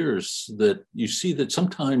the years, that you see that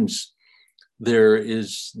sometimes there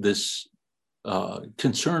is this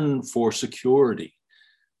concern for security,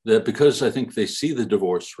 that because I think they see the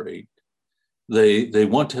divorce rate, they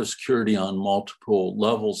want to have security on multiple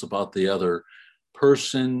levels about the other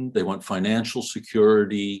person. They want financial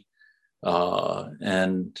security,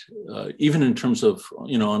 and even in terms of,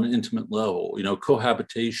 on an intimate level,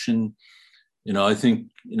 cohabitation. I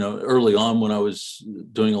think, early on when I was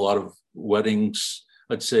doing a lot of weddings,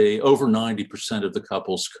 I'd say over 90% of the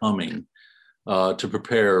couples coming to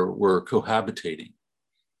prepare were cohabitating.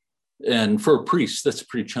 And for a priest, that's a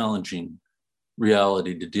pretty challenging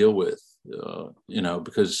reality to deal with,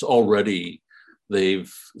 because already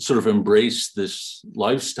they've sort of embraced this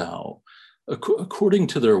lifestyle according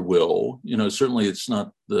to their will. Certainly it's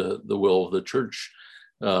not the will of the church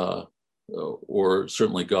or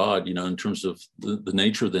certainly God, in terms of the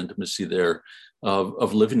nature of the intimacy there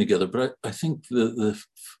of living together. But I think the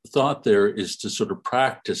thought there is to sort of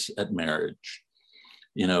practice at marriage,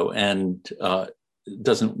 and it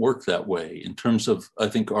doesn't work that way in terms of, I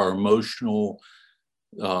think, our emotional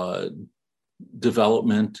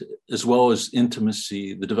development, as well as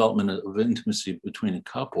intimacy, the development of intimacy between a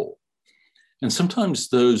couple. And sometimes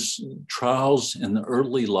those trials in the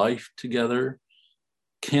early life together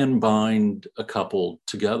can bind a couple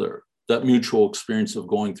together. That mutual experience of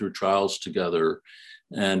going through trials together,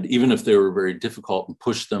 and even if they were very difficult and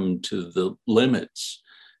push them to the limits,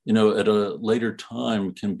 at a later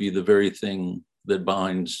time can be the very thing that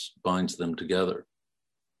binds them together.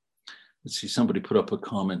 Let's see, somebody put up a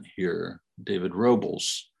comment here, David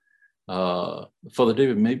Robles. Father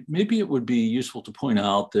David, maybe it would be useful to point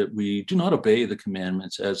out that we do not obey the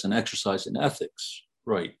commandments as an exercise in ethics,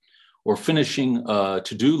 right? Or finishing a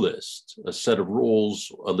to-do list, a set of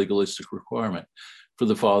rules, a legalistic requirement. For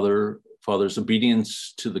the Father's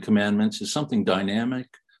obedience to the commandments is something dynamic,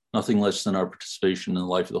 nothing less than our participation in the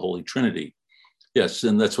life of the Holy Trinity. Yes,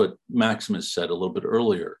 and that's what Maximus said a little bit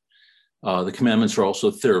earlier. The commandments are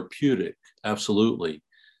also therapeutic, absolutely.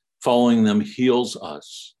 Following them heals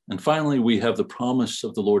us. And finally, we have the promise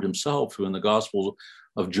of the Lord himself, who in the Gospel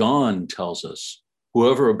of John tells us,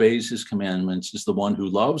 whoever obeys his commandments is the one who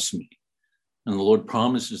loves me. And the Lord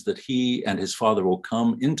promises that he and his Father will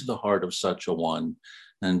come into the heart of such a one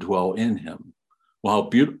and dwell in him. Wow,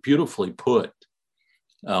 beautifully put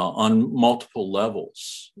on multiple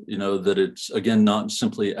levels, that it's, again, not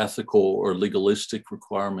simply ethical or legalistic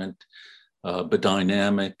requirement, but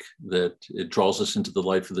dynamic, that it draws us into the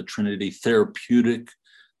life of the Trinity, therapeutic,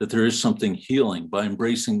 that there is something healing by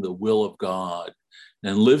embracing the will of God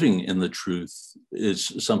and living in the truth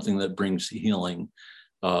is something that brings healing,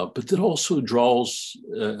 but that also draws,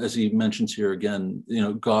 as he mentions here again,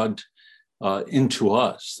 God into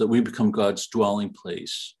us, that we become God's dwelling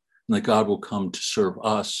place, and that God will come to serve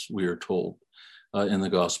us, we are told in the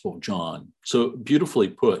Gospel of John. So beautifully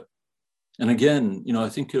put. And again, I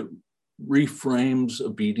think it reframes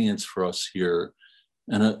obedience for us here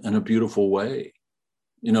in a beautiful way.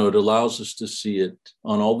 It allows us to see it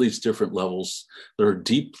on all these different levels that are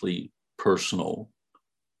deeply personal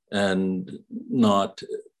and not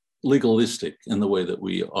legalistic in the way that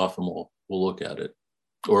we often will look at it,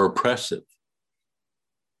 or oppressive.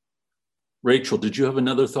 Rachel, did you have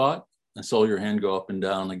another thought? I saw your hand go up and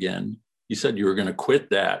down again. You said you were going to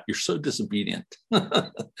quit that. You're so disobedient.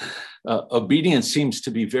 Obedience seems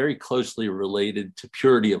to be very closely related to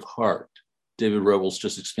purity of heart. David Robles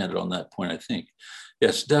just expanded on that point, I think.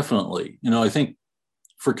 Yes, definitely. I think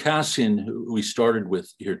for Cassian, who we started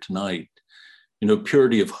with here tonight,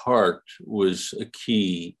 purity of heart was a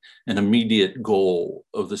key and immediate goal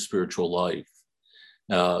of the spiritual life,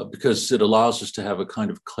 because it allows us to have a kind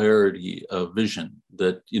of clarity of vision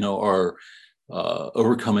that, are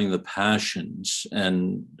overcoming the passions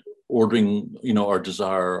and ordering, our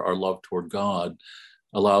desire, our love toward God,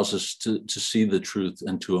 allows us to see the truth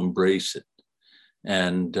and to embrace it.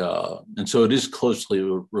 And so it is closely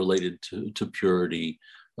related to purity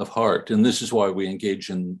of heart. And this is why we engage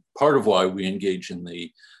in, part of why we engage in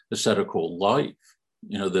the ascetical life,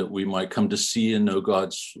 that we might come to see and know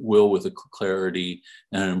God's will with a clarity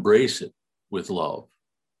and embrace it with love.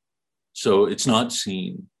 So it's not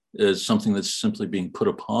seen as something that's simply being put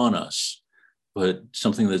upon us, but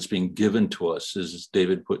something that's being given to us, as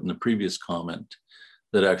David put in the previous comment,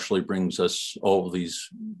 that actually brings us all of these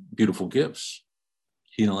beautiful gifts.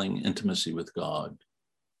 Healing, intimacy with God.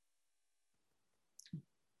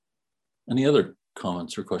 Any other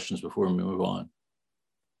comments or questions before we move on?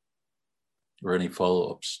 Or any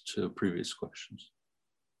follow-ups to previous questions?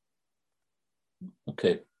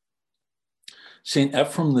 Okay. Saint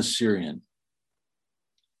Ephrem the Syrian.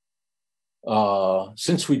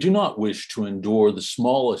 Since we do not wish to endure the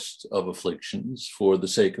smallest of afflictions for the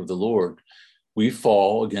sake of the Lord, we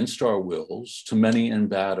fall against our wills to many and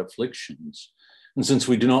bad afflictions. And since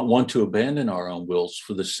we do not want to abandon our own wills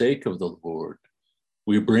for the sake of the Lord,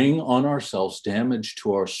 we bring on ourselves damage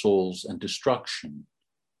to our souls and destruction.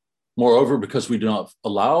 Moreover, because we do not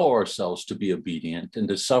allow ourselves to be obedient and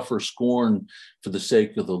to suffer scorn for the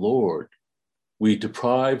sake of the Lord, we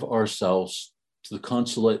deprive ourselves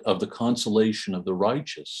of the consolation of the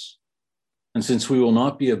righteous. And since we will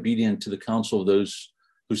not be obedient to the counsel of those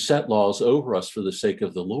who set laws over us for the sake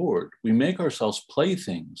of the Lord, we make ourselves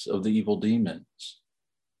playthings of the evil demons.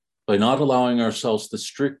 By not allowing ourselves the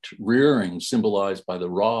strict rearing symbolized by the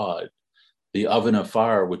rod, the oven of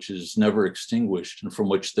fire which is never extinguished and from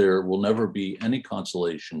which there will never be any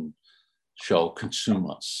consolation, shall consume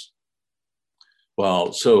us.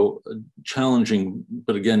 Wow. So challenging,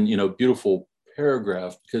 but again, beautiful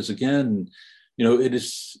paragraph, because again, it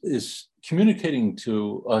is communicating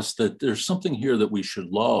to us that there's something here that we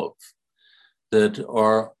should love, that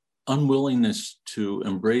our unwillingness to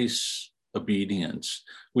embrace obedience,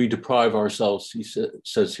 we deprive ourselves, he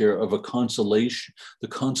says here, of a consolation, the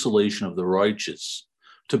consolation of the righteous.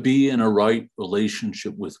 To be in a right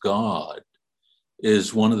relationship with God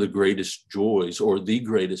is one of the greatest joys, or the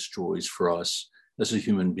greatest joys for us as a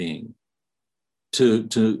human being. To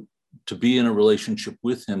be in a relationship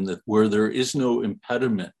with him where there is no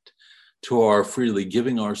impediment to our freely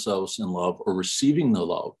giving ourselves in love or receiving the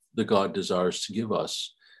love that God desires to give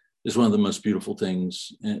us is one of the most beautiful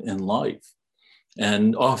things in life.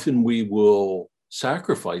 And often we will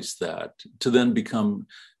sacrifice that to then become,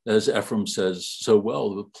 as Ephraim says so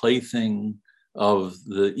well, the plaything of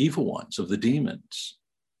the evil ones, of the demons.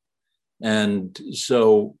 And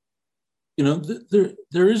so,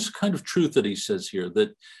 there is kind of truth that he says here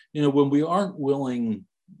that, when we aren't willing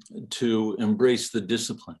to embrace the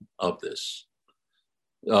discipline of this,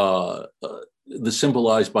 the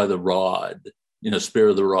symbolized by the rod,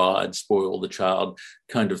 spare the rod, spoil the child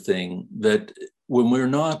kind of thing, that when we're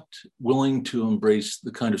not willing to embrace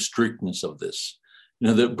the kind of strictness of this,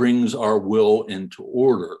 that brings our will into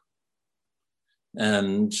order.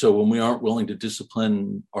 And so when we aren't willing to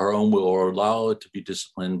discipline our own will or allow it to be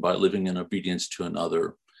disciplined by living in obedience to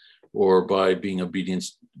another, or by being obedient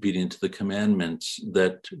to the commandments,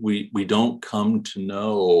 that we don't come to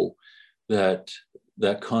know that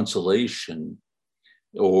consolation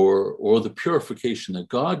or the purification that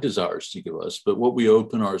God desires to give us. But what we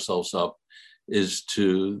open ourselves up is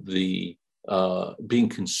to the being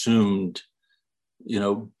consumed,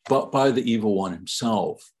 but by the evil one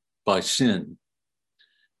himself, by sin.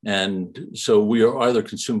 And so we are either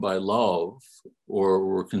consumed by love, or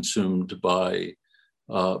we're consumed by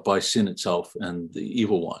sin itself and the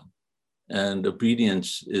evil one. And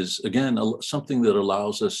obedience is, again, something that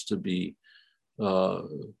allows us to be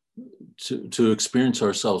to experience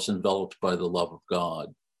ourselves enveloped by the love of God.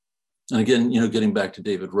 And again, getting back to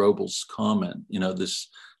David Robles' comment, this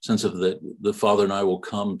sense of that the Father and I will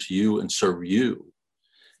come to you and serve you.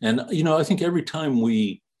 And I think every time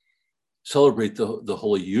we celebrate the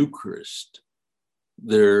Holy Eucharist,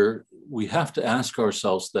 we have to ask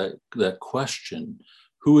ourselves that question: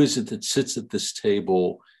 who is it that sits at this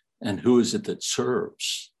table, and who is it that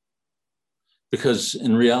serves? Because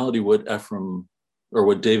in reality, what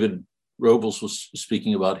David Robles was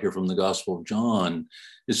speaking about here from the Gospel of John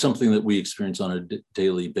is something that we experience on a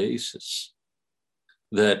daily basis.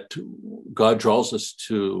 That God draws us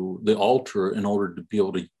to the altar in order to be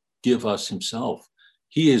able to give us himself.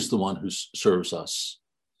 He is the one who serves us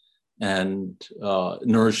and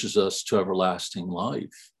nourishes us to everlasting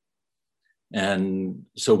life. And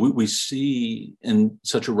so we see in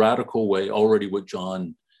such a radical way already what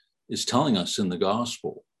John is telling us in the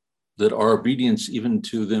gospel, that our obedience even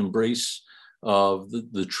to the embrace of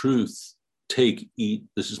the truth, take, eat,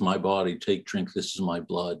 this is my body, take, drink, this is my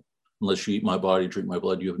blood. Unless you eat my body, drink my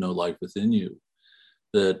blood, you have no life within you.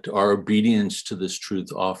 That our obedience to this truth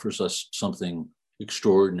offers us something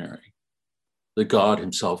extraordinary, that God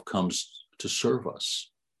himself comes to serve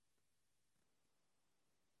us.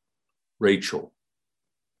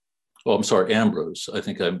 Ambrose. I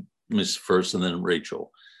think I missed first and then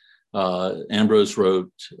Rachel. Ambrose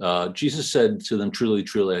wrote, Jesus said to them, truly,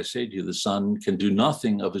 truly, I say to you, the Son can do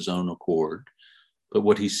nothing of his own accord, but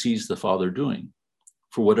what he sees the Father doing.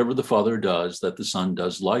 For whatever the Father does, that the Son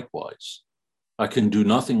does likewise. I can do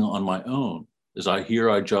nothing on my own. As I hear,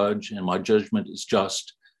 I judge, and my judgment is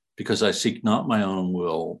just, because I seek not my own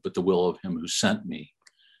will, but the will of him who sent me.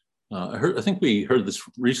 I think we heard this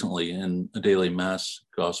recently in a daily Mass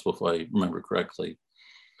gospel, if I remember correctly.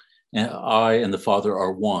 And I and the Father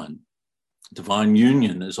are one. Divine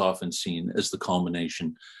union is often seen as the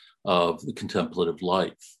culmination of the contemplative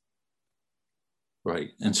life,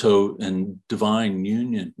 right? And so in divine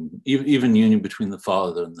union, even union between the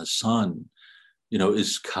Father and the Son,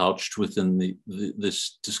 is couched within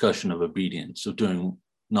this discussion of obedience, of doing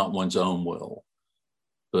not one's own will,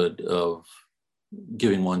 but of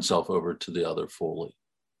giving oneself over to the other fully.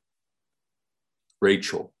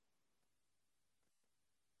 Rachel.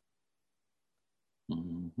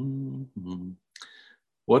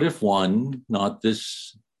 What if one,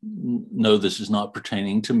 this is not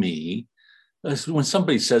pertaining to me. When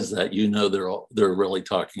somebody says that, they're really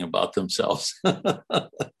talking about themselves.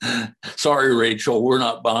 Sorry, Rachel, we're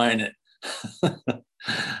not buying it.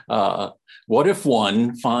 What if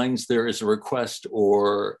one finds there is a request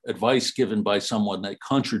or advice given by someone that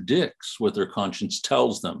contradicts what their conscience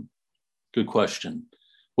tells them? Good question.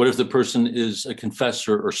 What if the person is a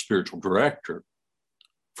confessor or spiritual director?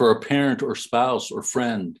 For a parent or spouse or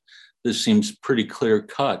friend, this seems pretty clear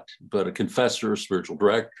cut, but a confessor or spiritual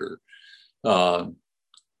director, I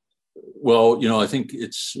think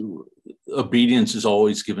it's obedience is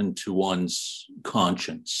always given to one's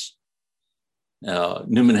conscience.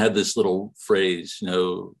 Newman had this little phrase,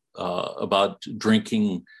 about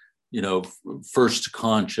drinking, first to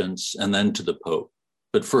conscience and then to the Pope,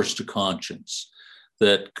 but first to conscience.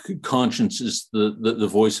 That conscience is the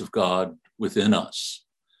voice of God within us,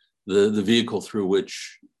 the vehicle through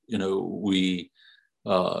which we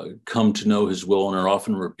come to know His will and are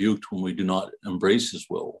often rebuked when we do not embrace His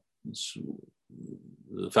will. It's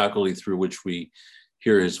the faculty through which we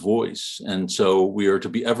hear His voice. And so we are to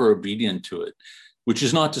be ever obedient to it, which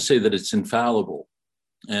is not to say that it's infallible.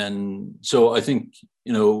 And so I think,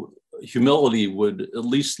 humility would at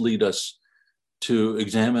least lead us to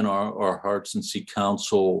examine our hearts and seek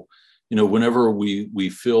counsel, whenever we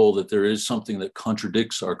feel that there is something that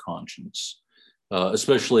contradicts our conscience,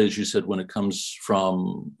 especially, as you said, when it comes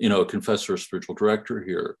from, a confessor or spiritual director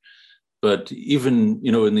here. But even,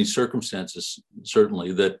 in these circumstances,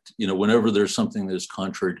 certainly that, whenever there's something that is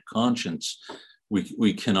contrary to conscience,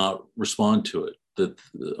 we cannot respond to it, that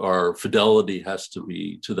our fidelity has to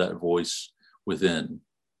be to that voice within.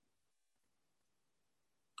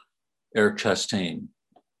 Eric Chastain.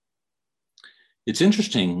 It's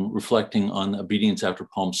interesting reflecting on obedience after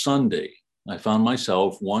Palm Sunday. I found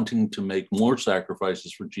myself wanting to make more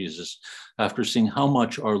sacrifices for Jesus after seeing how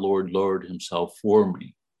much our Lord lowered Himself for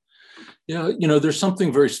me. Yeah, there's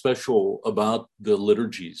something very special about the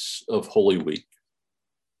liturgies of Holy Week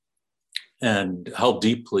and how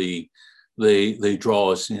deeply they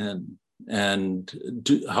draw us in, and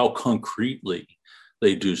how concretely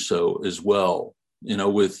they do so as well,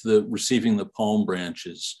 with the receiving the palm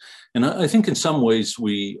branches. And I think in some ways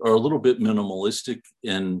we are a little bit minimalistic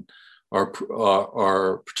in our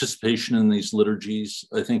participation in these liturgies.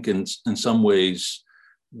 I think in some ways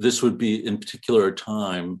this would be in particular a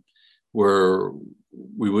time where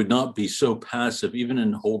we would not be so passive, even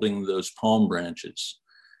in holding those palm branches,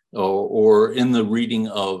 or in the reading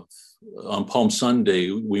of on Palm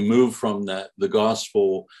Sunday. We move from the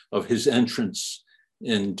gospel of His entrance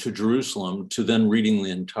into Jerusalem to then reading the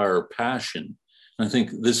entire Passion. And I think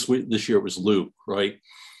this year it was Luke, right?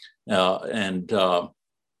 And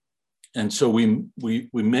so we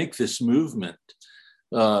make this movement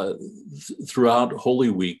throughout Holy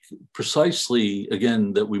Week, precisely,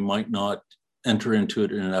 again, that we might not enter into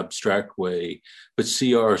it in an abstract way, but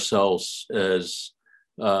see ourselves as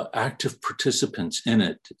active participants in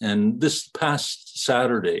it. And this past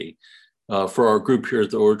Saturday, for our group here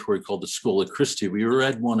at the oratory called the Schola Christi, we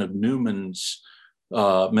read one of Newman's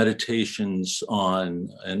meditations on,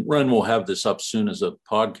 and Ren will have this up soon as a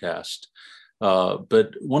podcast,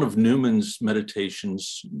 but one of Newman's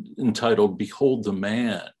meditations entitled Behold the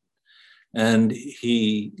Man. And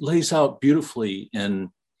he lays out beautifully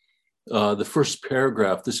in the first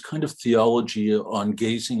paragraph this kind of theology on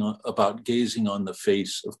gazing on the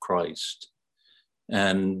face of Christ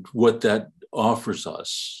and what that offers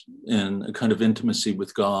us in a kind of intimacy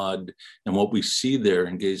with God and what we see there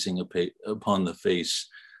in gazing upon the face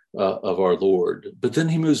of our Lord. But then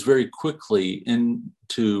he moves very quickly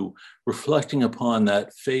into reflecting upon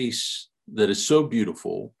that face that is so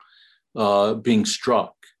beautiful, being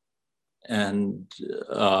struck, and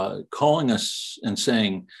calling us and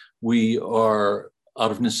saying we are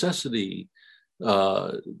out of necessity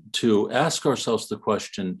to ask ourselves the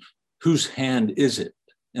question, whose hand is it?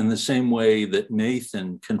 In the same way that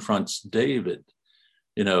Nathan confronts David,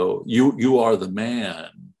 you are the man.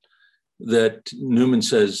 That Newman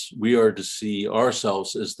says we are to see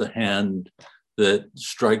ourselves as the hand that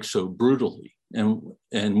strikes so brutally, and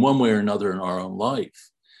one way or another in our own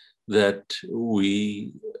life, that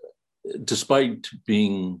we, despite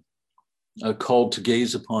being called to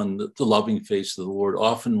gaze upon the loving face of the Lord,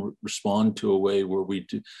 often respond to a way where we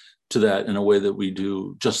do to that in a way that we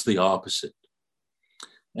do just the opposite.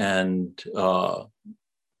 And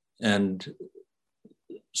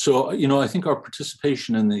so, I think our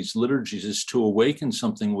participation in these liturgies is to awaken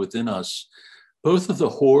something within us, both of the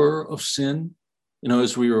horror of sin,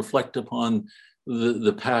 as we reflect upon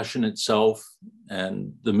the Passion itself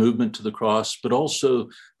and the movement to the cross, but also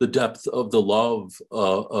the depth of the love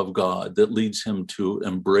of God that leads Him to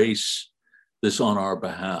embrace this on our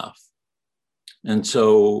behalf. And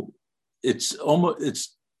so it's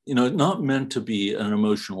not meant to be an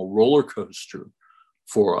emotional roller coaster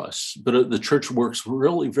for us, but the church works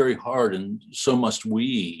really very hard, and so must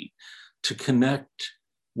we, to connect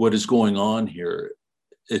what is going on here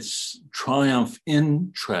it's triumph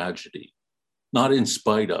in tragedy, not in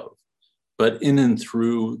spite of, but in and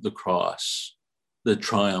through the cross, the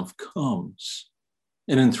triumph comes.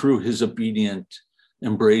 In and through his obedient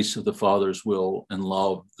embrace of the Father's will and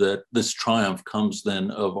love, that this triumph comes then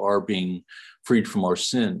of our being freed from our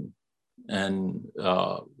sin and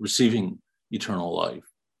receiving eternal life.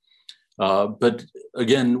 But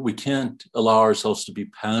again, we can't allow ourselves to be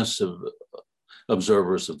passive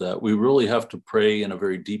observers of that. We really have to pray in a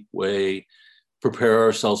very deep way, prepare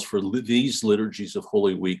ourselves for these liturgies of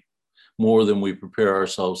Holy Week more than we prepare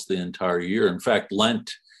ourselves the entire year. In fact,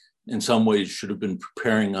 Lent in some ways should have been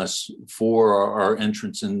preparing us for our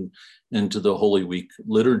entrance into the Holy Week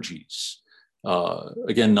liturgies.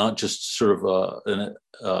 Again, not just sort of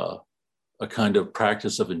a kind of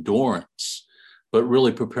practice of endurance, but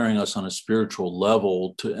really preparing us on a spiritual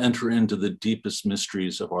level to enter into the deepest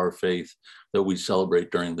mysteries of our faith that we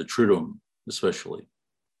celebrate during the Triduum, especially.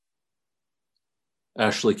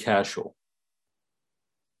 Ashley Cashel.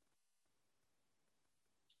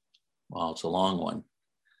 Wow, it's a long one.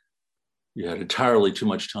 You had entirely too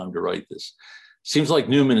much time to write this. Seems like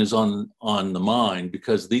Newman is on the mind,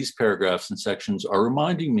 because these paragraphs and sections are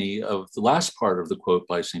reminding me of the last part of the quote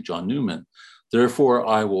by St. John Newman. Therefore,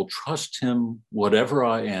 I will trust him, whatever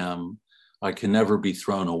I am, I can never be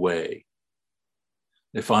thrown away.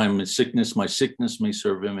 If I'm in sickness, my sickness may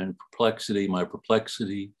serve him. In perplexity, my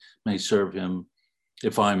perplexity may serve him.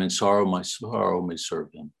 If I'm in sorrow, my sorrow may serve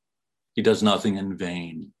him. He does nothing in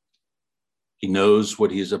vain. He knows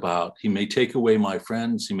what he is about. He may take away my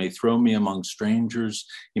friends. He may throw me among strangers.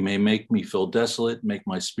 He may make me feel desolate, make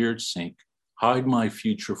my spirit sink, hide my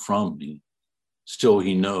future from me. Still,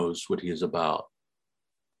 he knows what he is about.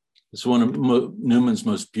 It's one of Newman's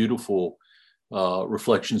most beautiful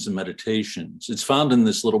reflections and meditations. It's found in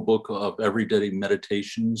this little book of Everyday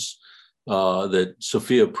Meditations that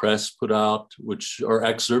Sophia Press put out, which are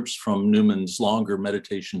excerpts from Newman's longer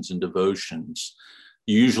meditations and devotions.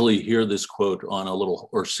 You usually hear this quote on a little,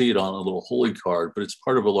 or see it on a little holy card, but it's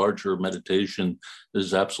part of a larger meditation that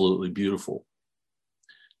is absolutely beautiful.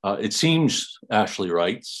 It seems, Ashley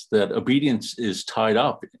writes, that obedience is tied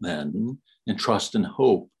up then in trust and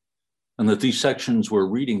hope, and that these sections we're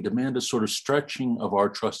reading demand a sort of stretching of our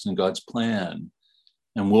trust in God's plan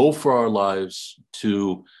and will for our lives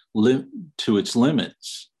to its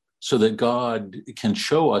limits, so that God can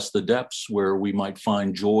show us the depths where we might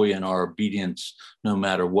find joy in our obedience, no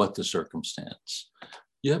matter what the circumstance.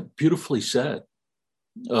 Yeah, beautifully said.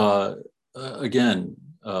 Again,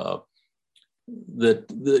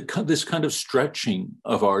 this kind of stretching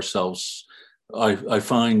of ourselves, I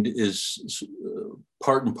find, is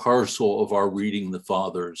part and parcel of our reading the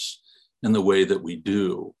Fathers in the way that we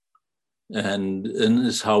do, and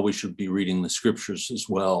is how we should be reading the Scriptures as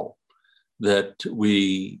well. That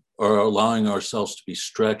we are allowing ourselves to be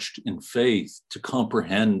stretched in faith to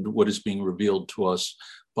comprehend what is being revealed to us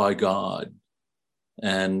by God,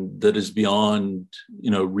 and that is beyond,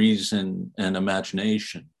 reason and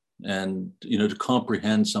imagination, and, to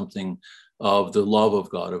comprehend something of the love of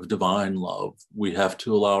God, of divine love. We have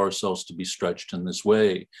to allow ourselves to be stretched in this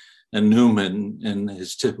way. And Newman, in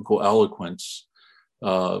his typical eloquence,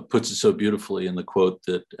 puts it so beautifully in the quote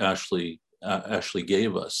that Ashley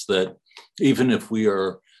gave us, that even if we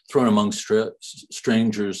are thrown among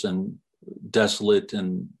strangers and desolate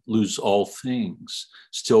and lose all things,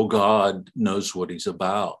 still God knows what he's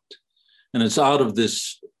about. And it's out of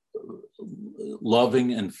this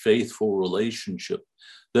loving and faithful relationship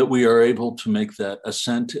that we are able to make that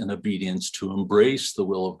assent and obedience to embrace the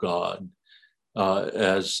will of God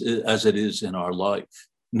as it is in our life,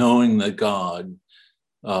 knowing that God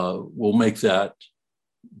will make that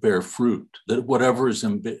bear fruit, that whatever is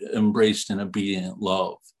embraced in obedient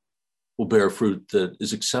love will bear fruit that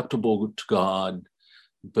is acceptable to God,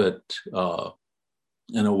 but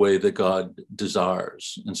in a way that God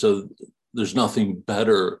desires. And so there's nothing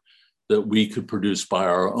better that we could produce by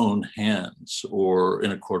our own hands or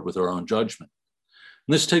in accord with our own judgment.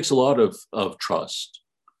 And this takes a lot of trust,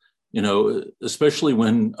 especially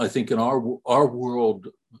when I think in our world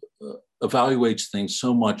evaluates things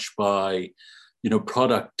so much by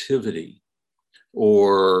productivity,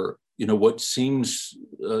 or, what seems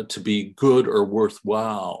to be good or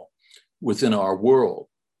worthwhile within our world.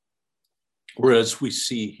 Whereas we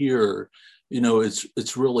see here,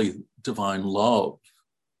 it's really divine love,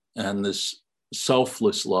 and this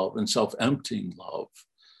selfless love and self-emptying love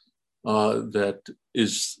that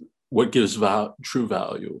is what gives true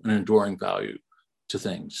value and enduring value to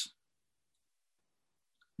things.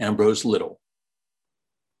 Ambrose Little.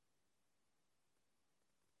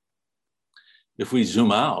 if we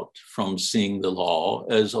zoom out from seeing the law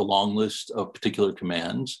as a long list of particular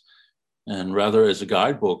commands, and rather as a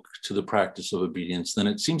guidebook to the practice of obedience, then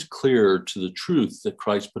it seems clear to the truth that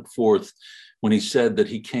Christ put forth when he said that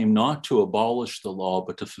he came not to abolish the law,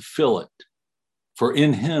 but to fulfill it. For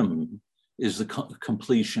in him is the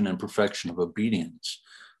completion and perfection of obedience.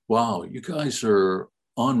 Wow, you guys are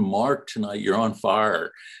on mark tonight. You're on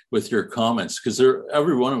fire with your comments, because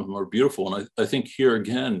every one of them are beautiful. And I think here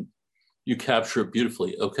again, you capture it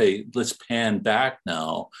beautifully. Okay, let's pan back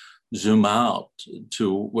now, zoom out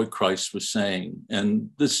to what Christ was saying.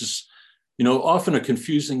 And this is, often a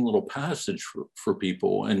confusing little passage for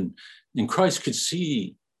people. And Christ could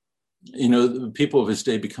see, the people of his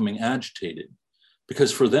day becoming agitated,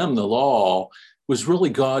 because for them, the law was really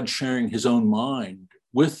God sharing his own mind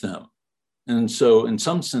with them. And so in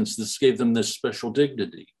some sense, this gave them this special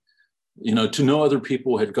dignity. To no other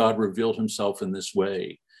people had God revealed himself in this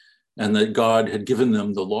way, and that God had given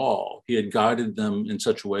them the law. He had guided them in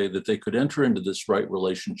such a way that they could enter into this right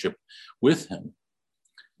relationship with him.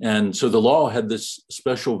 And so the law had this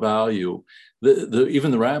special value.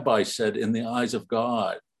 Even the rabbi said, in the eyes of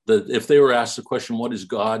God, that if they were asked the question, what is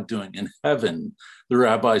God doing in heaven? The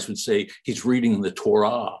rabbis would say, he's reading the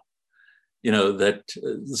Torah.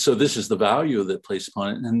 So this is the value that placed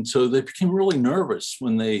upon it. And so they became really nervous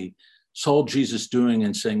when they saw Jesus doing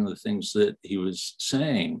and saying the things that he was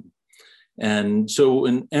saying. And so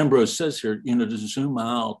when Ambrose says here, to zoom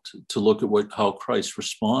out, to look at how Christ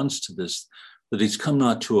responds to this, that he's come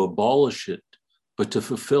not to abolish it, but to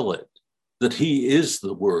fulfill it, that he is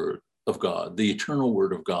the word of God, the eternal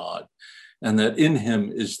word of God, and that in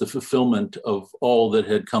him is the fulfillment of all that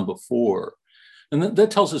had come before. And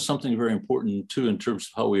that tells us something very important, too, in terms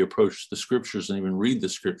of how we approach the scriptures and even read the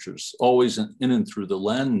scriptures, always in and through the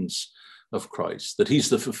lens of Christ, that he's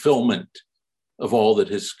the fulfillment of all that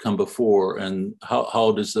has come before. And how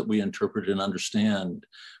it is that we interpret and understand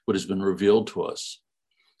what has been revealed to us.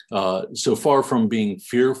 So far from being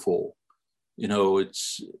fearful,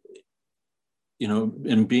 it's,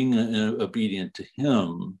 in being obedient to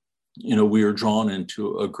him, we are drawn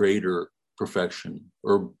into a greater perfection,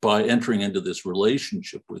 or by entering into this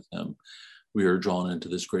relationship with him, we are drawn into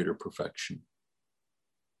this greater perfection.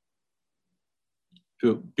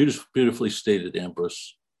 Beautifully stated,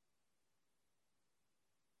 Ambrose.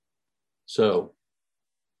 So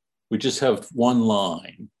we just have one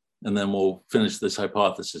line, and then we'll finish this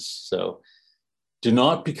hypothesis. So, do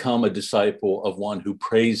not become a disciple of one who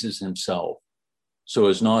praises himself, so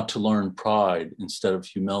as not to learn pride instead of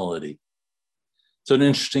humility. So an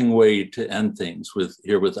interesting way to end things with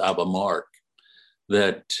Abba Mark,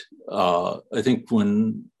 that I think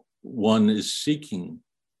when one is seeking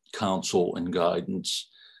counsel and guidance,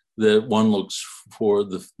 that one looks for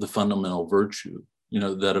the fundamental virtue,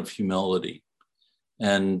 that of humility.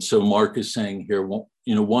 And so Mark is saying here,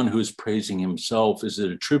 one who is praising himself is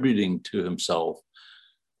attributing to himself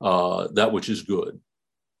that which is good,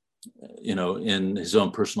 in his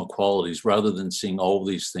own personal qualities, rather than seeing all of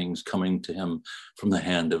these things coming to him from the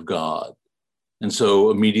hand of God. And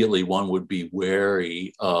so immediately one would be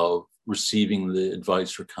wary of receiving the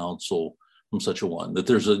advice or counsel from such a one, that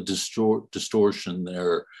there's a distortion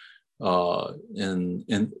there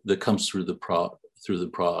that comes through the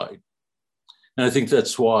pride. And I think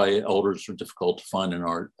that's why elders are difficult to find in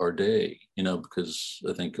our day, because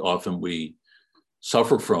I think often we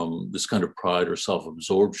suffer from this kind of pride or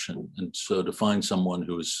self-absorption. And so to find someone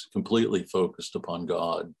who is completely focused upon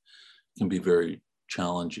God can be very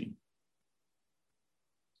challenging.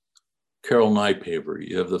 Carol Nypaver,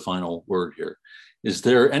 you have the final word here. Is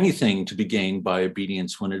there anything to be gained by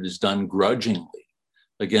obedience when it is done grudgingly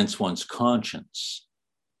against one's conscience?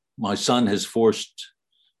 My son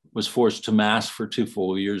was forced to Mass for 2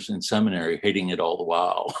 full years in seminary, hating it all the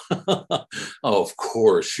while. Oh, of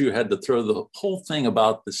course, you had to throw the whole thing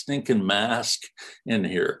about the stinking mask in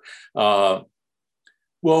here.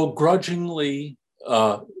 Well, grudgingly,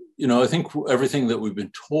 I think everything that we've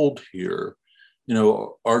been told here,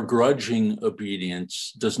 our grudging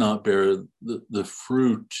obedience does not bear the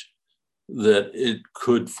fruit that it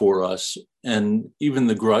could for us. And even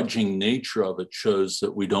the grudging nature of it shows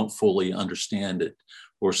that we don't fully understand it,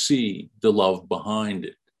 or see the love behind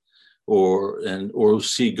it, or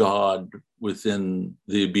see God within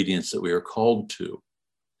the obedience that we are called to.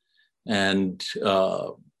 And,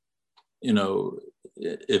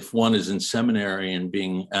 if one is in seminary and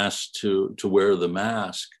being asked to wear the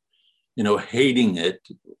mask, hating it,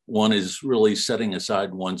 one is really setting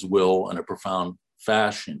aside one's will in a profound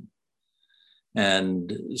fashion.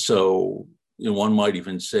 And so one might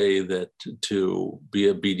even say that to be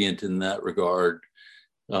obedient in that regard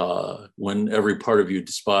when every part of you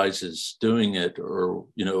despises doing it, or,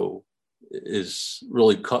 is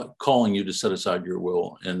really calling you to set aside your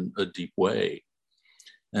will in a deep way.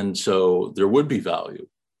 And so there would be value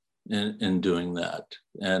in doing that.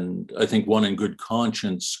 And I think one in good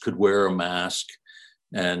conscience could wear a mask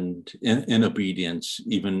and in obedience,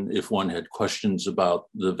 even if one had questions about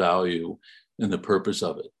the value and the purpose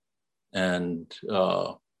of it. And,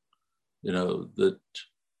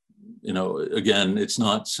 again, it's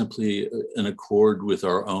not simply an accord with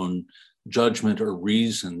our own judgment or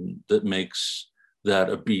reason that makes that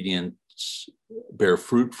obedience bear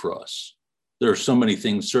fruit for us. There are so many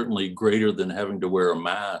things certainly greater than having to wear a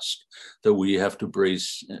mask that we have to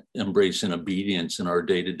embrace in obedience in our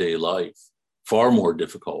day-to-day life. Far more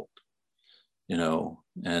difficult,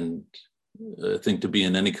 and I think to be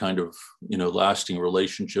in any kind of, lasting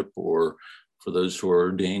relationship, or for those who are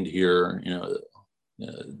ordained here,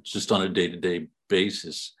 just on a day-to-day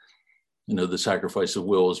basis, the sacrifice of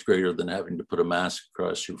will is greater than having to put a mask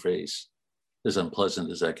across your face, as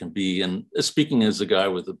unpleasant as that can be. And speaking as a guy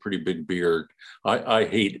with a pretty big beard, I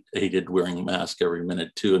hated wearing a mask every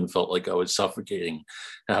minute too, and felt like I was suffocating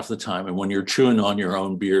half the time. And when you're chewing on your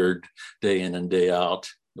own beard day in and day out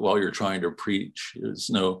while you're trying to preach,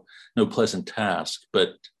 it's no pleasant task.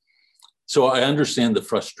 But so I understand the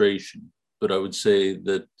frustration, but I would say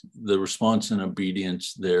that the response and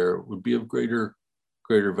obedience there would be of greater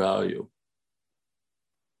value.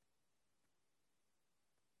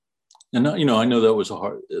 And, I know that was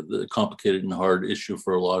a complicated and hard issue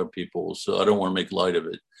for a lot of people, so I don't want to make light of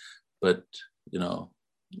it. But,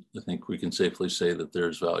 I think we can safely say that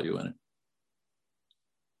there's value in it.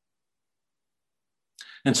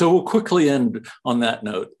 And so we'll quickly end on that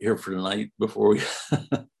note here for tonight before we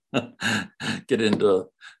get into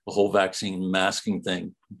the whole vaccine masking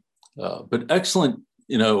thing. But excellent,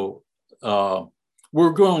 I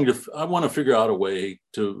want to figure out a way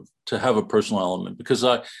to have a personal element, because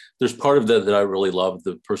there's part of that I really love,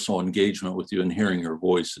 the personal engagement with you and hearing your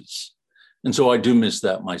voices. And so I do miss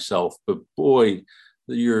that myself, but boy,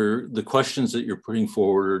 the questions that you're putting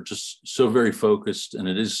forward are just so very focused, and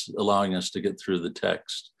it is allowing us to get through the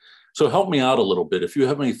text. So help me out a little bit. If you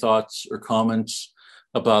have any thoughts or comments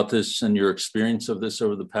about this and your experience of this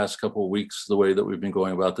over the past couple of weeks, the way that we've been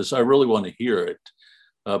going about this, I really want to hear it.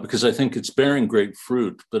 Because I think it's bearing great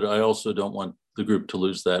fruit, but I also don't want the group to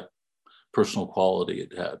lose that personal quality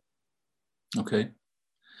it had. Okay?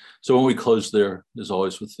 So when we close there, as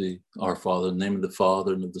always, with Our Father, in the name of the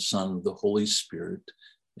Father, and of the Son, and of the Holy Spirit,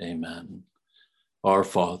 amen. Our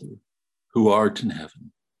Father, who art in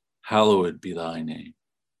heaven, hallowed be thy name.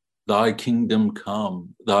 Thy kingdom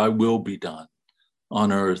come, thy will be done,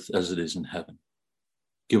 on earth as it is in heaven.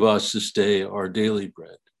 Give us this day our daily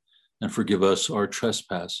bread, and forgive us our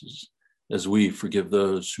trespasses, as we forgive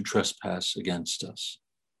those who trespass against us.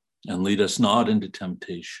 And lead us not into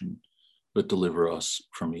temptation, but deliver us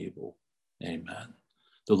from evil. Amen.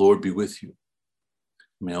 The Lord be with you.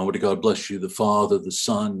 May Almighty God bless you, the Father, the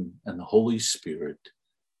Son, and the Holy Spirit.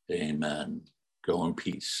 Amen. Go in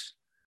peace.